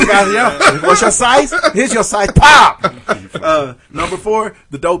 Yeah. What's your size? Here's your size. Pop! Number 4,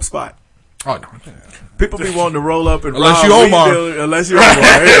 the dope spot. Oh, no. People be wanting to roll up and Unless rob you weed Omar. dealers- Unless you Omar.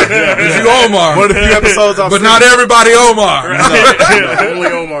 Yeah. Unless you Omar. One of the few episodes I've But seen. not everybody Omar. No, only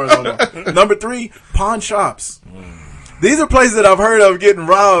Omar is on there. Number 3, pawn shops. These are places that I've heard of getting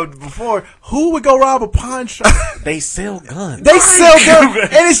robbed before. Who would go rob a pawn shop? They sell guns. They sell guns,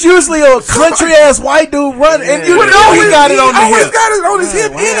 and it's usually a country ass white dude running, and you know he got it on the always hip. got it on his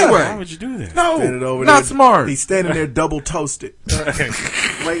hip Why anyway. would you do that? Standing No, over not there. smart. He's standing there double toasted.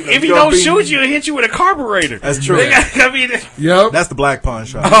 If he don't shoot you, he'll hit you with a carburetor. That's true. I mean, Yep. That's the black pawn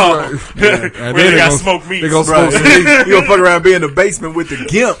shop. oh, And where then they got gonna- smoked meat. They gonna Right. smoke some meat. You gonna fuck around and be in the basement with the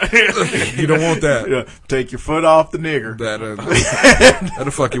gimp. You don't want that. Yeah. Take your foot off the nigger.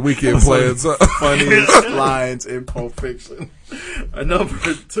 That'll fuck your weekend plans up. Funniest lines in Pulp Fiction.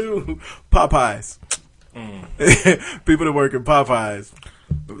 Number 2, Popeyes. People that work in Popeyes.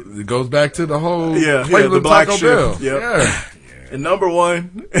 It goes back to the whole Yeah, Cleveland the black Taco shift. Bell. Yep. Yeah. And number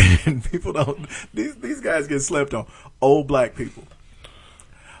one, and people don't, these guys get slept on, old black people.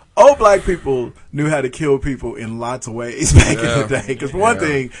 Old black people knew how to kill people in lots of ways back in the day. Because for one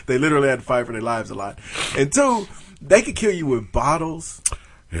thing, they literally had to fight for their lives a lot. And two, they could kill you with bottles.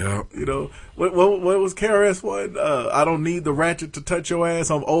 Yeah. You know, what was KRS one? I don't need the ratchet to touch your ass.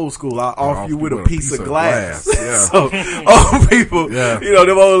 I'm old school. I'll offer you with a piece of glass. Yeah. So, old people, you know,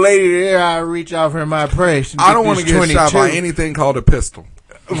 them old ladies, I reach out for my purse. I don't want to get shot by anything called a pistol.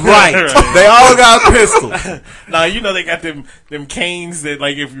 Right. They all got pistols. Now, you know, they got them canes that,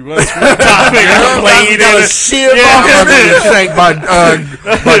 like, if you run through the top, they got a blade got a shield shanked by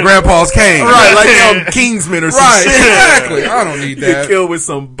grandpa's cane. Right, like Kingsman or some shit. Exactly. I don't need You that. get killed with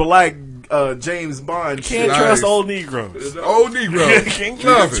some black James Bond shit. Can't trust old Negroes. Old Negroes. Can't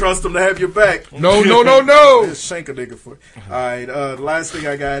trust them to have your back. No. Just shank a nigga for it. All right, the last thing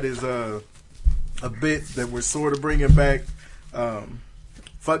I got is a bit that we're sort of bringing back.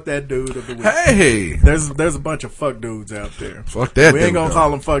 Fuck that dude of the week. Hey, there's a bunch of fuck dudes out there. Fuck that. We ain't dude, gonna though. call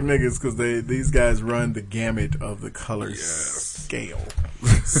them fuck niggas because these guys run the gamut of the color scale.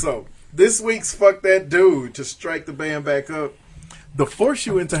 So this week's fuck that dude, to strike the band back up, the force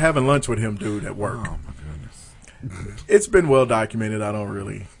you into having lunch with him dude at work. Oh my goodness. It's been well documented. I don't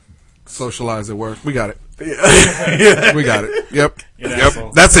really socialize at work. We got it. Yeah. We got it. Yep.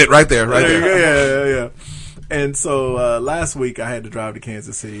 Yep. That's it right there. Right there. Yeah. And so last week I had to drive to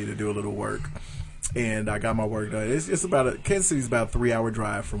Kansas City to do a little work, and I got my work done. It's about Kansas City's about a 3-hour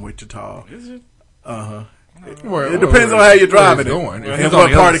drive from Wichita. Is it? It depends on how you're driving it and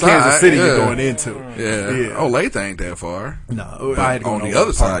what part of Kansas City you're going into. Yeah. Olathe ain't that far. No, I had to go on the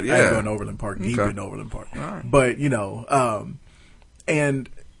other side. I had to go in Overland Park, deep in Overland Park. Right. But you know, and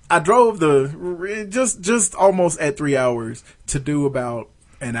I drove just almost at 3 hours to do about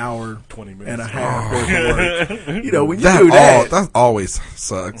an hour, 20 minutes and a half worth of work. You know, when you do that always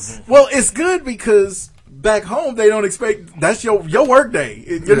sucks. Well, it's good because back home they don't expect that's your work day.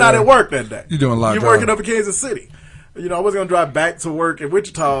 You're not at work that day. You're doing a lot. You're working up in Kansas City. You know, I wasn't gonna drive back to work in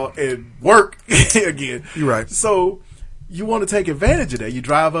Wichita and work again. You're right. So you want to take advantage of that. You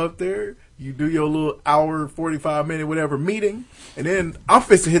drive up there. You do your little hour, 45-minute, whatever meeting, and then I'm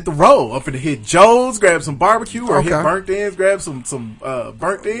finna hit the road. I'm finna hit Joe's, grab some barbecue, or hit Burnt Ends, grab some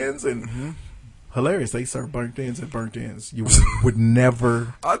burnt ends, and hilarious. They serve burnt ends at burnt ends. You would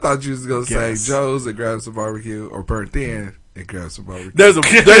never. I thought you was gonna say Joe's and grab some barbecue, or burnt end and grab some barbecue. There's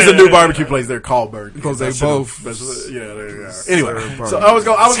a new barbecue place there called Burnt because they both. Yeah, there you are. Anyway, so I was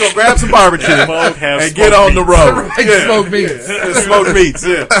gonna grab some barbecue and get on the road. Smoked meats, smoked meats,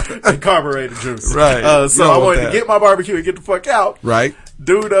 and carbureted juice. Right. So I wanted to get my barbecue and get the fuck out. Right.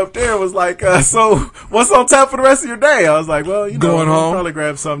 Dude up there was like, so what's on tap for the rest of your day? I was like, well, you know, going home, probably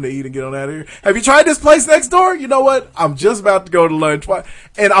grab something to eat and get on out of here. Have you tried this place next door? You know what? I'm just about to go to lunch,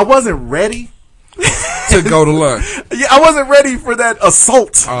 and I wasn't ready to go to lunch. Yeah, I wasn't ready for that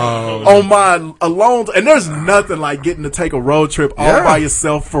assault on my alone. And there's nothing like getting to take a road trip all by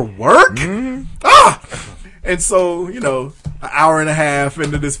yourself for work. And so, you know, an hour and a half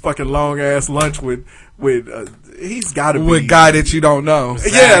into this fucking long ass lunch with he's got to be with a guy that you don't know.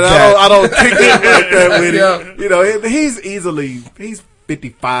 Yeah, I don't kick it like that with him. You know, he's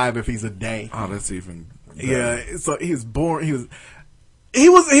 55 if he's a day. Oh, that's even better. Yeah. So he was born. He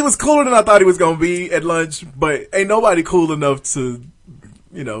was cooler than I thought he was gonna be at lunch, but ain't nobody cool enough to,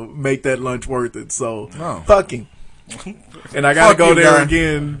 you know, make that lunch worth it. So fuck him. And I gotta go there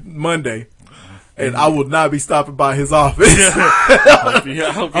again Monday. And I will not be stopping by his office.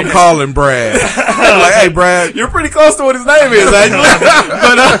 I'm calling Brad. I'm like, hey, Brad. You're pretty close to what his name is, actually.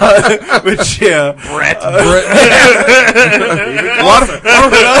 But yeah. Brett.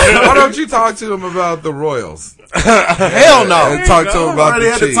 Why don't you talk to him about the Royals? Hell no. Talk to him about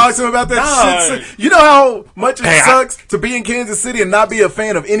the Chiefs. To talk to him about that shit. You know how much it sucks to be in Kansas City and not be a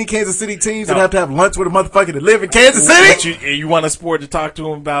fan of any Kansas City teams and have to have lunch with a motherfucker that live in Kansas City? But you want a sport to talk to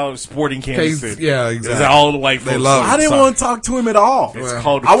him about sporting Kansas City. Yeah, exactly. Is that all the white folks love? I didn't want to talk to him at all. It's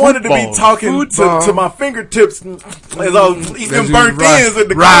called I wanted to be talking to my fingertips as I was eating burnt ends in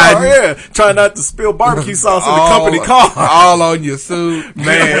the car. Yeah, trying not to spill barbecue sauce in the company car. All on your suit.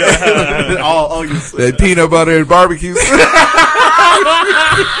 Man. All on your suit. That peanut butter and barbecue.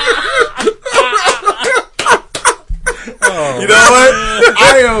 You know what?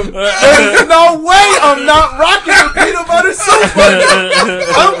 There's no way I'm not rocking the peanut butter soup.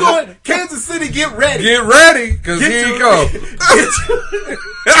 I'm going, Kansas City, get ready. Get ready, because here you go.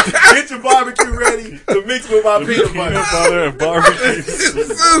 Get your barbecue ready to mix with my peanut butter and barbecue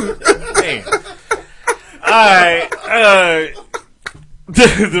soup. Alright,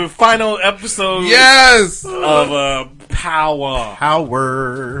 the final episode of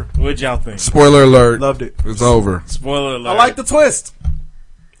Power. What'd y'all think? Spoiler alert. Loved it. It's over. Spoiler alert. I like the twist.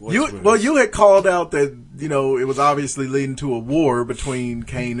 Twist? You had called out that, you know, it was obviously leading to a war between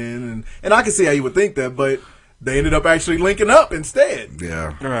Kanan and I can see how you would think that, but they ended up actually linking up instead.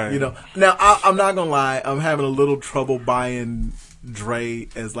 Yeah. Right. You know, now I'm not gonna lie, I'm having a little trouble buying Dre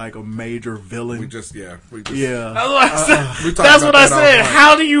as like a major villain. That's what about I that said. offline.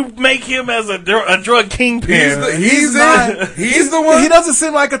 How do you make him as a drug kingpin? He's the one. He doesn't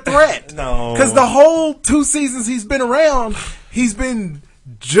seem like a threat. No, because the whole 2 seasons he's been around, he's been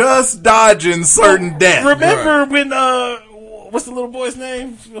just dodging certain death. Remember when what's the little boy's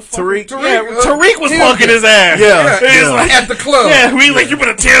name? Tariq. Yeah, Tariq was punking his ass. Yeah. Like, at the club. Yeah, we like, you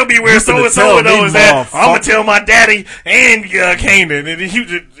better tell me where so and so is at. I'm gonna tell my daddy and Kanan, and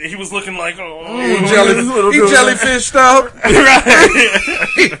he was looking like, He jellyfished up. Right.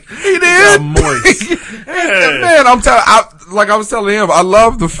 He did. Moist. Man, I was telling him, I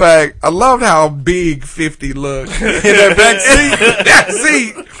loved how big 50 looked in that back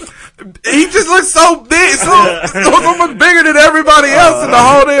seat. He just looks so big, so much bigger than everybody else in the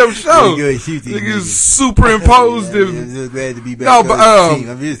whole damn show. He's superimposed. I'm just glad to be back on the team.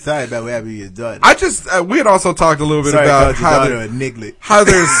 I'm just sorry about what happened to your daughter. We had also talked a little bit about how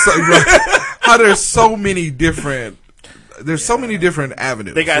there's so many different. There's so many different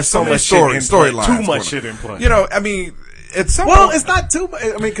avenues. They got there's so many much storylines. Too much going shit in play. You know, I mean, it's not too much.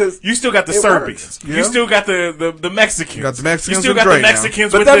 I mean, because you still got the Serbians, you still got the Mexicans, you got the Mexicans, you still got the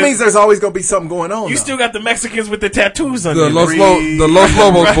Mexicans, but that means there's always going to be something going on. You still got the Mexicans with the tattoos on the Los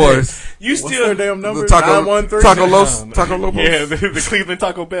Lobos right. boys. You What's still their damn number? Taco Lobos. Yeah, the Cleveland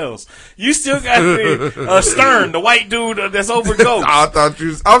Taco Bells. You still got the Stern, the white dude that's over Ghost. I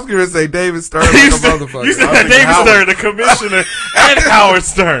was going to say David Stern like a motherfucker. You still got David Stern, the commissioner, and Howard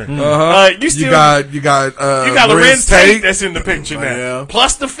Stern. You got Lorenz Tate that's in the picture now. Yeah.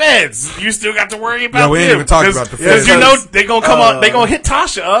 Plus the feds. You still got to worry about them. We ain't even talking about the feds. Because you know they're going to come up, they're going to hit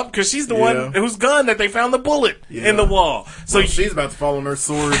Tasha up because she's the one whose gun that they found the bullet in the wall. So she's about to fall on her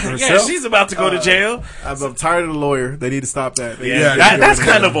sword herself. Yeah, she's about to go to jail. I'm tired of the lawyer. They need to stop that. That's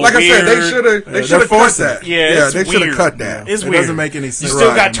kind of a like weird. I said, they should have cut that. Yeah, they should have cut that. It's weird. It doesn't make any sense. You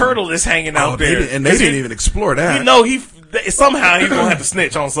still got Turtle that's hanging out there, and they didn't even explore that. You know, somehow he's gonna have to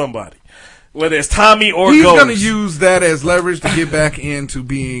snitch on somebody, whether it's Tommy or he's Ghost. Going to use that as leverage to get back into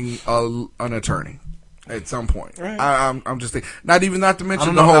being an attorney at some point. Right. I'm just thinking, not to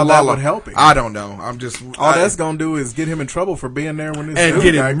mention the whole how that Lala would help him. I don't know. I'm just all that's going to do is get him in trouble for being there when this and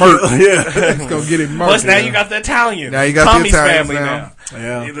get him murked. Yeah, it's going to get him murked. Plus, now you got the Italian. Now you got Tommy's the Italians family now.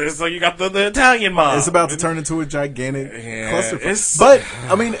 Yeah, so you got the Italian mob. It's about to turn into a gigantic cluster. But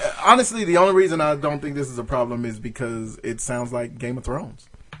I mean, honestly, the only reason I don't think this is a problem is because it sounds like Game of Thrones.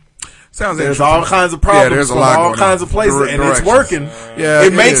 There's all kinds of problems from all kinds of places, and it's working.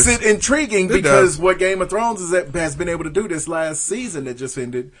 It makes it intriguing because what Game of Thrones has been able to do this last season that just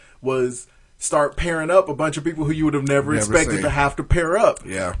ended was start pairing up a bunch of people who you would have never expected to have to pair up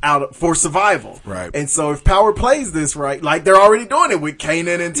for survival. Right. And so if Power plays this right, like they're already doing it with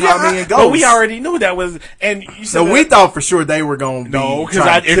Kanan and Tommy and Ghost. But we already knew that was, and you said we thought for sure they were going to be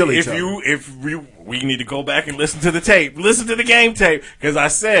trying to kill each other. We need to go back and listen to the tape, listen to the game tape, because I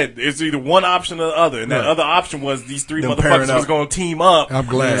said it's either one option or the other, and that other option was these three motherfuckers was going to team up. I'm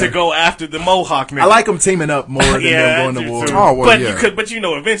glad to go after the Mohawk nigga. I like them teaming up more than them going to war. Oh, well, but you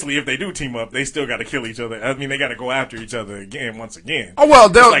know, eventually if they do team up, they still got to kill each other. I mean, they got to go after each other again once again. Oh well,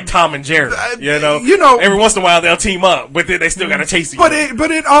 it's like Tom and Jerry. You know, every once in a while they'll team up, but then they still got to chase each other. But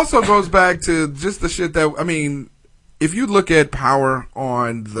it also goes back to just the shit that I mean. If you look at Power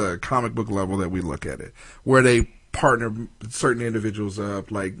on the comic book level that we look at it, where they partner certain individuals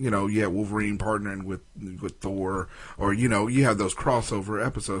up, like, you know, you have Wolverine partnering with Thor, or, you know, you have those crossover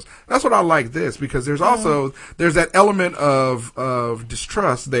episodes. That's what I like this, because there's also, there's that element of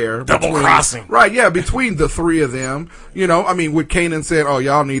distrust there. Double crossing. Right, yeah, between the three of them. You know, I mean, with Kanan said, oh,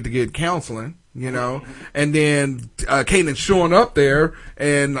 y'all need to get counseling. You know, and then Kanan showing up there,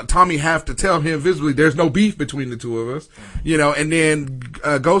 and Tommy have to tell him visibly there's no beef between the two of us. You know, and then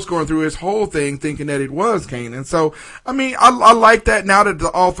Ghost going through his whole thing thinking that it was Kanan. So, I mean, I like that now that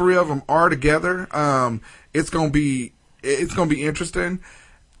all three of them are together. It's gonna be interesting.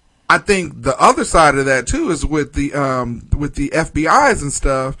 I think the other side of that too is with the FBI's and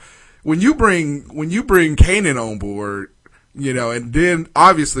stuff. When you bring Kanan on board. You know, and then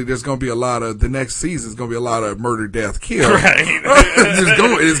obviously there's going to be the next season is going to be a lot of murder, death, kill. Right.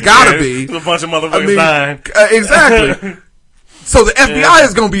 It's got to be. A bunch of motherfuckers dying. Exactly. So the FBI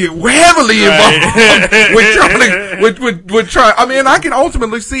is going to be heavily involved with trying. I mean, I can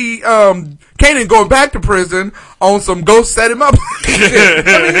ultimately see Kanan going back to prison on some Ghost set him up.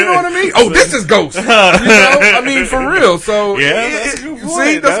 I mean, you know what I mean? Oh, this is Ghost. You know, I mean, for real. So that's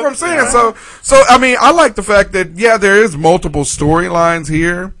what I'm saying. So I mean, I like the fact that there is multiple storylines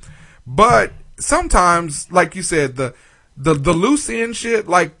here, but sometimes, like you said, the loose end shit,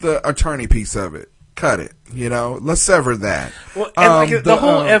 like the attorney piece of it. Cut it, let's sever that. Well, and the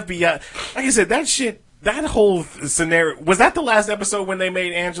whole FBI, like I said, that shit, that whole scenario, was that the last episode when they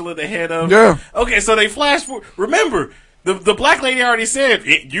made Angela the head of? Yeah. Okay, so they flash forward. Remember, the black lady already said,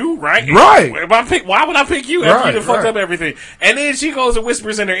 you, right? Right. Why would I pick you after you done fucked up everything? And then she goes and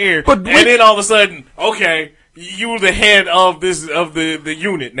whispers in her ear, and then all of a sudden, okay, you the head of the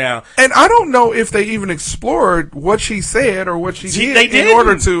unit now. And I don't know if they even explored what she said or what she did in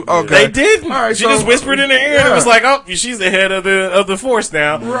order to. Okay, they didn't. All right, she just whispered in her ear, and it was like, oh, she's the head of the force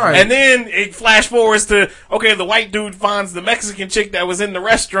now. Right. And then it flash forwards to, okay, the white dude finds the Mexican chick that was in the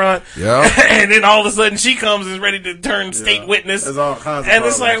restaurant. Yeah. And then all of a sudden she comes and is ready to turn state witness. There's all kinds of and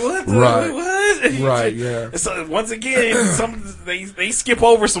problems. it's like, what? What? Right. Yeah. So once again, they skip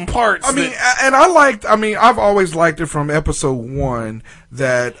over some parts. I mean, I've always liked it from episode 1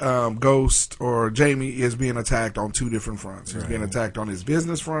 that Ghost or Jamie is being attacked on 2 different fronts. He's being attacked on his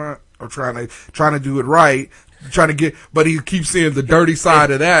business front, or trying to do it right, but he keeps seeing the dirty side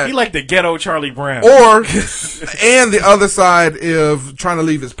of that. He like the ghetto Charlie Brown, and the other side of trying to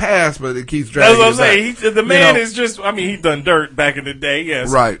leave his past, but it keeps dragging. That's what I'm saying. The man is just. I mean, he done dirt back in the day,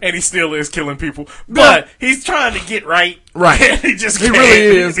 yes, right, and he still is killing people, but he's trying to get right. Right, he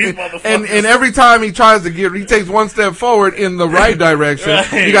really is, and every time he tries to he takes one step forward in the right direction.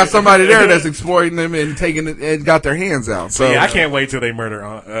 Right. You got somebody there that's exploiting him and taking it and got their hands out. So I can't wait till they murder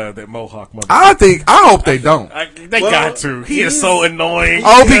that Mohawk mother. I hope they don't. They got to. He is so annoying.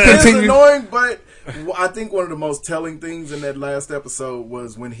 I hope he continues. He is annoying, but I think one of the most telling things in that last episode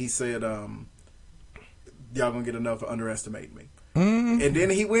was when he said, "Y'all gonna get enough to underestimate me." Mm. And then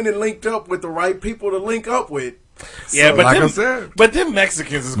he went and linked up with the right people to link up with. Yeah, So, but them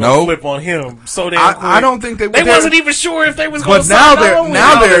Mexicans is gonna flip on him. So I don't think they wasn't even sure if they was going to. But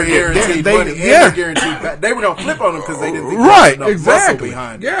now they're guaranteed money. They're guaranteed. They were gonna flip on him because they didn't think there was enough muscle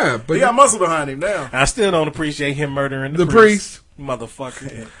behind him. Yeah, but he got muscle behind him now. I still don't appreciate him murdering the priest.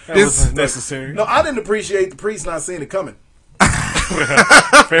 Motherfucker. That was necessary. No, I didn't appreciate the priest not seeing it coming.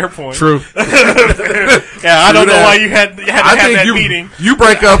 Fair point. True. I don't know why you had to have that meeting. You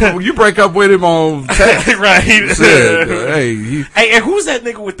break up with him on text. Right. Hey, and who's that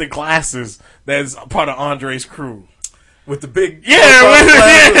nigga with the glasses that's part of Andre's crew? With the big No,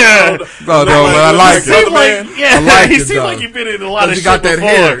 I like it. He seemed like he'd been in a lot of shit got that before.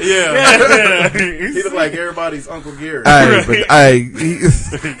 hair. Yeah. He looked like everybody's Uncle Gary.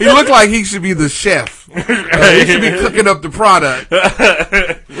 He looked like he should be the chef. He should be cooking up the product.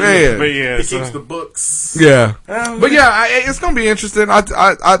 Man. But yeah, he keeps the books. Yeah, but it's gonna be interesting.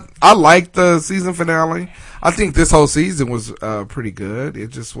 I like the season finale. I think this whole season was pretty good. It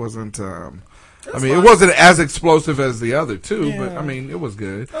just wasn't. It wasn't as explosive as the other two, but I mean, it was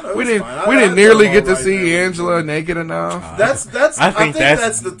good. We didn't nearly get to see Angela naked enough. I think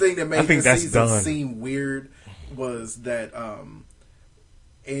that's the thing that made this season seem weird, was that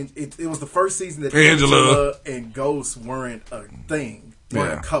and it was the first season that Angela and Ghost weren't a thing.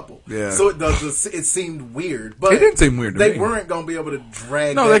 Weren't a couple. Yeah. So it seemed weird, but it didn't seem weird to they me. weren't going to be able to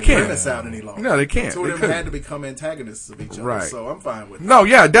drag that premise out any longer. No, they can't. Two of them had to become antagonists of each other. Right. So I'm fine with that. No,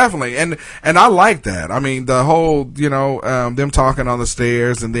 yeah, definitely. And I like that. I mean, the whole, them talking on the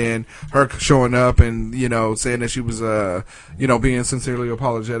stairs and then her showing up and, saying that she was, being sincerely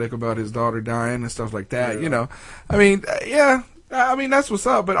apologetic about his daughter dying and stuff like that, I mean, that's what's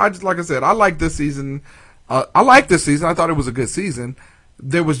up. But like I said, I like this season. I thought it was a good season.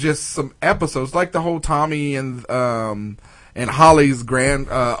 There was just some episodes, like the whole Tommy and Holly's grand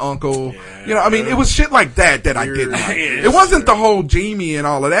uncle. It was shit like that I didn't like. It wasn't the whole Jamie and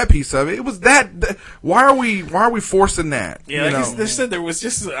all of that piece of it. It was that. Why are we forcing that? Yeah, like they said, there was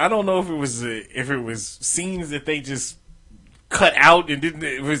just. I don't know if it was scenes that they just cut out and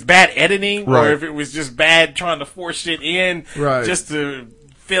it was bad editing, right, or if it was just bad trying to force shit in, right, just to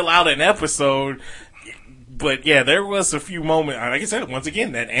fill out an episode. But yeah, there was a few moments, like I said, once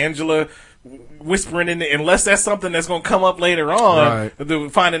again, that Angela whispering in the, unless that's something that's going to come up later on,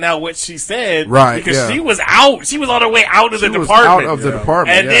 finding out what she said. Right. Because she was out. She was on her way out of the department. Out of the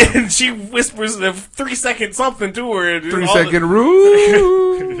department. And then she whispers the 3-second something to her. 3-second rule.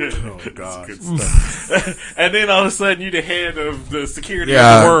 Oh, God. And then all of a sudden, you're the head of the security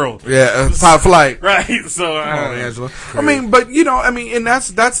of the world. Yeah, top flight. Right. So, Angela. I mean, but and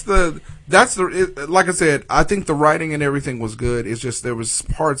that's the like I said, I think the writing and everything was good. It's just there was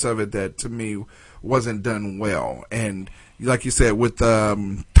parts of it that to me wasn't done well. And like you said, with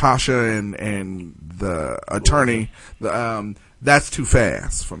Tasha and the attorney, that's too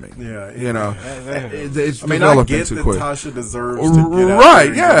fast for me. Yeah, it's I mean, developing I get too that quick. Tasha deserves to get out there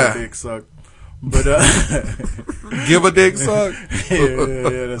and get a dick suck. But give a dick suck.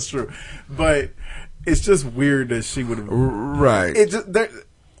 yeah, that's true. But it's just weird that she would have. Right. It just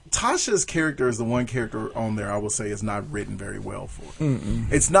Tasha's character is the one character on there I will say is not written very well for.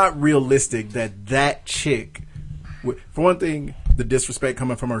 It's not realistic that chick, for one thing, the disrespect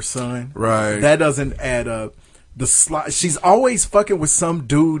coming from her son, right? That doesn't add up. She's always fucking with some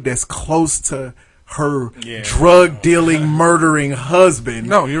dude that's close to her drug dealing, murdering husband.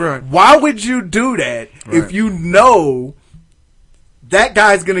 No, you're right. Why would you do that if you know that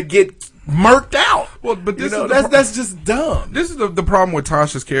guy's gonna get murked out? Well, but this is that's just dumb. This is the problem with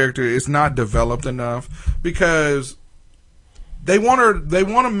Tasha's character. It's not developed enough because they want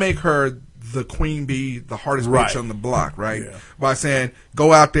to make her the queen bee, the hardest bitch on the block, right? Yeah. By saying,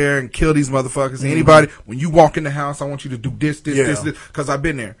 go out there and kill these motherfuckers. Anybody, when you walk in the house, I want you to do this, because I've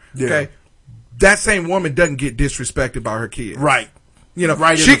been there. Yeah. Okay, that same woman doesn't get disrespected by her kids, right?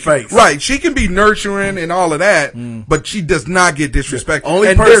 Right in the face. Right. She can be nurturing and all of that, but she does not get disrespected.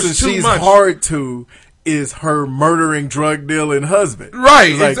 Only person she's hard to is her murdering, drug dealing husband.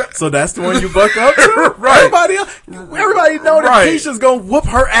 Right. Like, so that's the one you buck up to? Right. Everybody know that Keisha's gonna whoop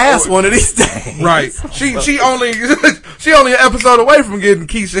her ass one of these days. Right. She only an episode away from getting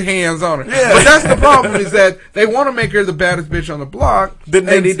Keisha hands on her. Yeah. But that's the problem is that they want to make her the baddest bitch on the block. Then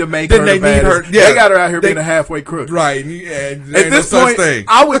they need to make her the baddest. They got her out here being a halfway crook. Right. At this point,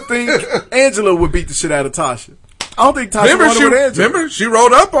 I would think Angela would beat the shit out of Tasha. I don't think Tasha wanted with Angela. Remember, she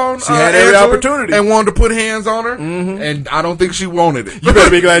rode up on she had every Angela opportunity and wanted to put hands on her, and I don't think she wanted it. You better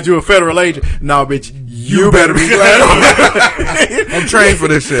be glad you're a federal agent. No, bitch, you better be glad. I'm trained for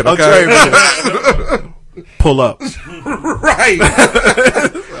this shit. Okay? I'm trained for this. Pull up.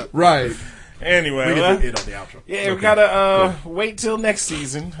 Right. Anyway, we can do it on the outro. Yeah, we gotta wait till next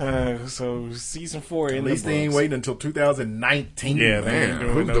season. So season 4 in at least they ain't waiting until 2019. Yeah, they ain't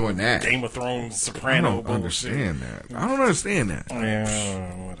doing, who's doing that? Game of Thrones, Soprano bullshit. I don't understand that.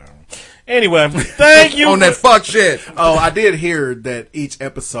 Yeah, whatever. Anyway, thank you on that fuck shit. Oh, I did hear that each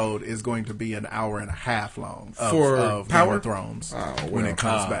episode is going to be an hour and a half long of Power Game of Thrones when it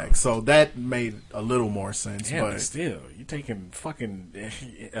comes back. So that made a little more sense. Yeah, but still, you taking fucking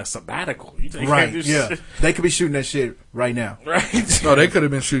a sabbatical. You taking right? This yeah, shit. They could be shooting that shit right now. Right? No, they could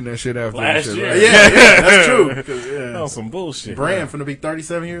have been shooting that shit after last that shit, year. right? Yeah, that's true. That was some bullshit. Brand finna be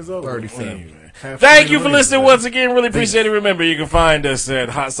 37 years old. 37. Anyway. Thank you for listening once again. Really appreciate it. Remember, you can find us at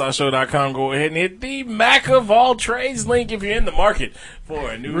hotsauceshow.com. Go ahead and hit the Mac of all trades link if you're in the market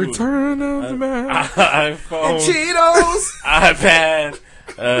for a new Return of the Mac. iPhone, Cheetos, iPad,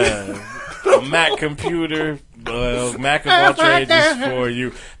 a Mac computer. Mac of all trades is for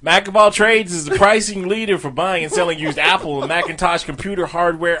you. Mac of all trades is the pricing leader for buying and selling used Apple and Macintosh computer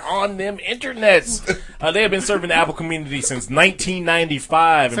hardware on them internets. They have been serving the Apple community since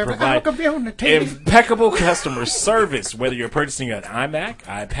 1995 and provide impeccable customer service. Whether you're purchasing an iMac,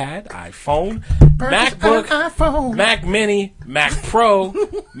 iPad, iPhone, MacBook, Mac Mini, Mac Pro,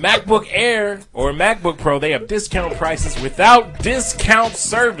 MacBook Air, or MacBook Pro, they have discount prices without discount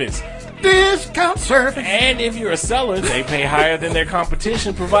service. Discount service. And if you're a seller, they pay higher than their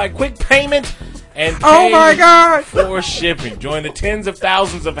competition, provide quick payment, and pay for shipping. Join the tens of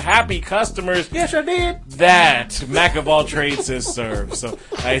thousands of happy customers. Yes, I did. That Mac of all trades has served. So,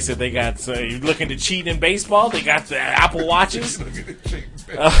 like I said, they got, you're looking to cheat in baseball, they got the Apple Watches. Refurbished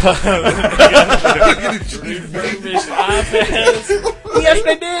iPads. Yes,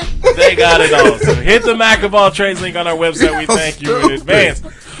 they did. They got it all. So hit the Mac of all trades link on our website. We thank you in advance.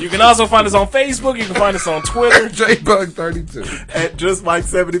 You can also find us on Facebook. You can find us on Twitter. JBug32. At Just Mike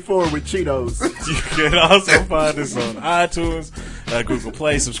 74 with Cheetos. You can also find us on iTunes, Google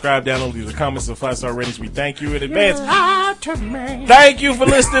Play. Subscribe, download, leave the comments, and 5-star ratings. We thank you in advance. Thank you for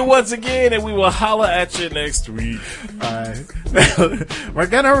listening once again, and we will holla at you next week. We're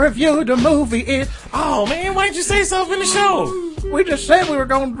gonna review the movie It. Oh man, why didn't you say something in the show? We just said we were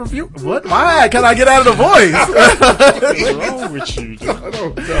going to review. What? Why? Can I get out of the voice? What's wrong with you, dude? I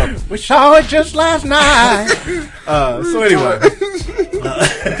don't know. We saw it just last night. So anyway.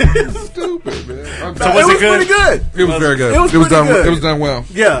 Stupid, man. So was it good? Pretty good. It was very good. It was done. good. It was done well.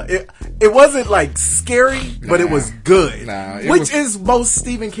 Yeah, it wasn't like scary, but it was good. Nah, which is most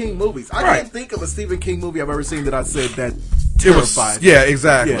Stephen King movies. I can't think of a Stephen King movie I've ever seen that I said that terrified. Yeah,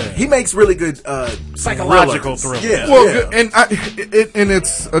 exactly. Yeah. He makes really good psychological thrillers. thrillers. Yeah, Well, yeah. and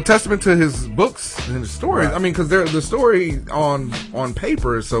it's a testament to his books and his stories. Right. I mean, because the story on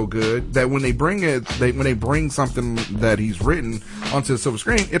paper is so good that when they bring something that he's written onto the silver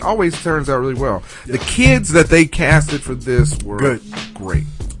screen, it always turns out really well. The kids that they casted for this were Good. great.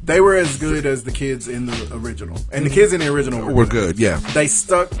 They were as good as the kids in the original, and the kids in the original Were good. Yeah. They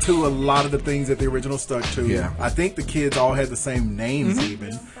stuck to a lot of the things that the original stuck to. Yeah. I think the kids all had the same names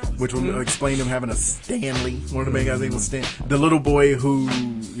even, which will explain them having a Stanley. One of the main guys' name was Stan. The little boy who,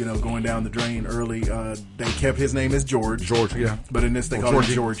 going down the drain early, they kept his name as George. George, yeah. But in this they call him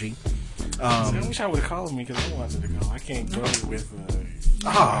Georgie. I wish I would have called me because I wanted to go. I can't go with.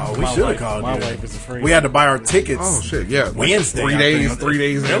 We should have called my you. My wife is afraid. We had to buy our tickets. Oh shit! Yeah, Wednesday. 3 days. 3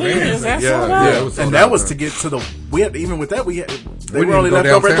 days. Really? Is that yeah, sold out? yeah. It was sold And that out, was man. to get to the. We had even with that we had. They We were only didn't left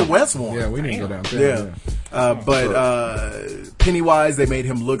go over at the downtown. West one. Yeah, we didn't go downtown. Yeah. But Pennywise, they made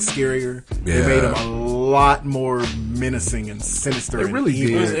him look scarier. They Yeah. made him a lot more menacing and sinister. They and really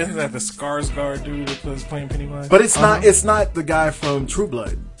evil. did. Isn't that the Skarsgård dude that was playing Pennywise? But it's not. It's not the guy from True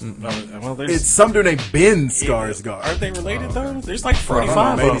Blood. Well, there's, It's some dude named Ben Skarsgård. aren't they related though? There's like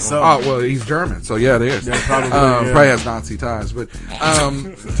 45 maybe of them. so. Oh well, he's German, so yeah, it is. Yeah, probably, Probably has Nazi ties, but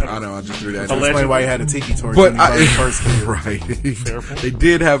I know I just threw that. in. Explain why he had a tiki torch But when he was first kid. right, they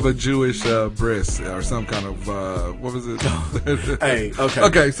did have a Jewish bris or some kind of what was it? Hey, okay.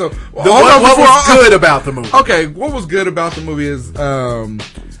 Okay, so What was good about the movie? Okay, what was good about the movie is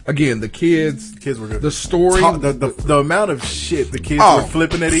again the kids. Kids were good. The story, the amount of shit the kids Oh. were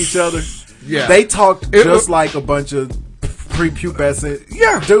flipping at each other. Yeah. They talked It just was- like a bunch of prepubescent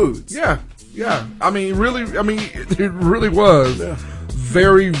Yeah. dudes. Yeah. I mean, it really was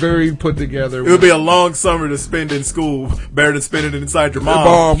very, very put together. It would be a long summer to spend in school, better than spending it inside your mom.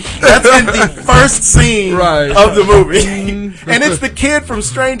 Mom. That's in the first scene Right. of the movie. And it's the kid from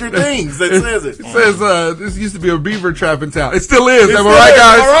Stranger Things that says it. It says this used to be a beaver trap in town. It still is. Am I still right, is.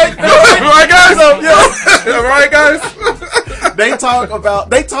 guys? All right. Am I right, guys? Yeah. Am I right, guys?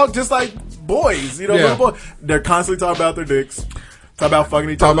 They talk just like boys, little boys. They're constantly talking about their dicks. Talk about fucking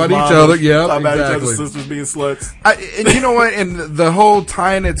each other. Talk about each other, yeah, Talk about each exactly. other's sisters being sluts. And you know what? And the whole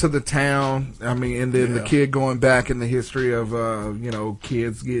tying it to the town. I mean, and then the kid going back in the history of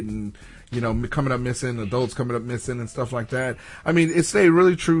kids getting coming up missing, adults coming up missing, and stuff like that. I mean, it stayed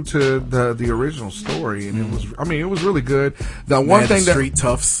really true to the original story, and it was really good. The one thing that street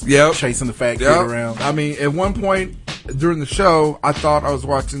toughs, chasing the fat kid around. I mean, at one point during the show, I thought I was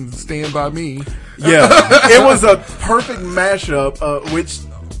watching Stand By Me. Yeah, it was a perfect mashup, which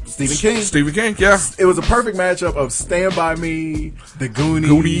Stephen King, yeah. It was a perfect matchup of Stand By Me, The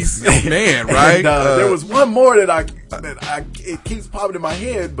Goonies. Oh, man, right? And, there was one more that it keeps popping in my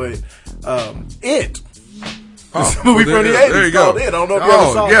head, but It. This movie from the 80s there you go. called It. I don't know if you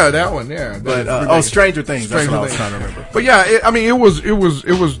ever saw it. Yeah, that one. Yeah, But Stranger Things. That's what I was trying to remember. But yeah, it was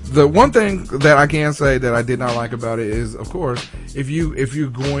the one thing that I can say that I did not like about it is, of course, if you're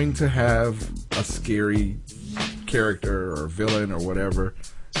going to have a scary character or villain or whatever,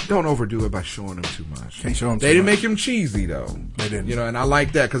 don't overdo it by showing him too much. Can't show him. They didn't make him cheesy though. They didn't. And I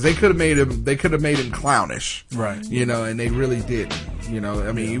like that because they could have made him clownish. Right. And they really didn't.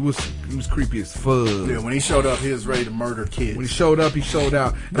 I mean, he was creepy as fuck. Yeah, when he showed up, he was ready to murder kids. When he showed up, he showed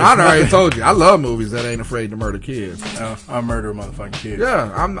out. And I already told you, I love movies that ain't afraid to murder kids. I murder motherfucking kids.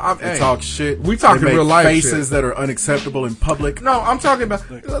 Yeah, They hey, talk shit. We talking They make real life faces shit. that are unacceptable in public. No, I'm talking about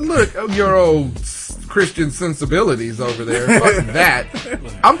look your old Christian sensibilities over there. Fuck that.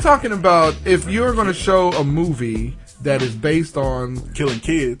 I'm talking about if you're going to show a movie that is based on killing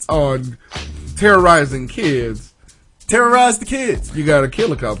kids, on terrorizing kids. Terrorize the kids. You gotta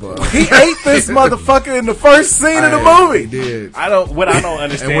kill a couple of them. He ate this motherfucker in the first scene of the movie. He did. What I don't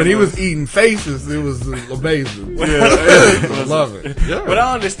understand. And when he was eating faces, it was amazing. I love it. Yeah. What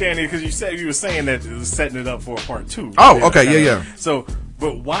I understand is because you were saying that it was setting it up for a part 2. Oh, okay, yeah. So,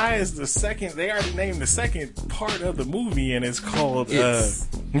 but why is the second? They already named the second part of the movie, and it's called.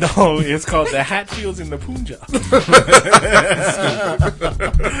 It's called The Hatfields in the Punjab.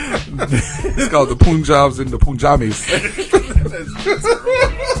 It's called The Punjabs and the Punjabis.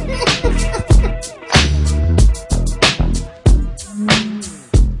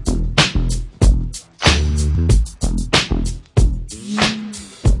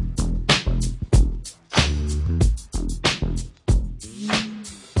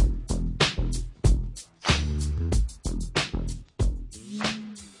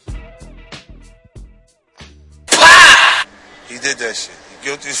 did that shit. He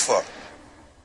guilty as fuck.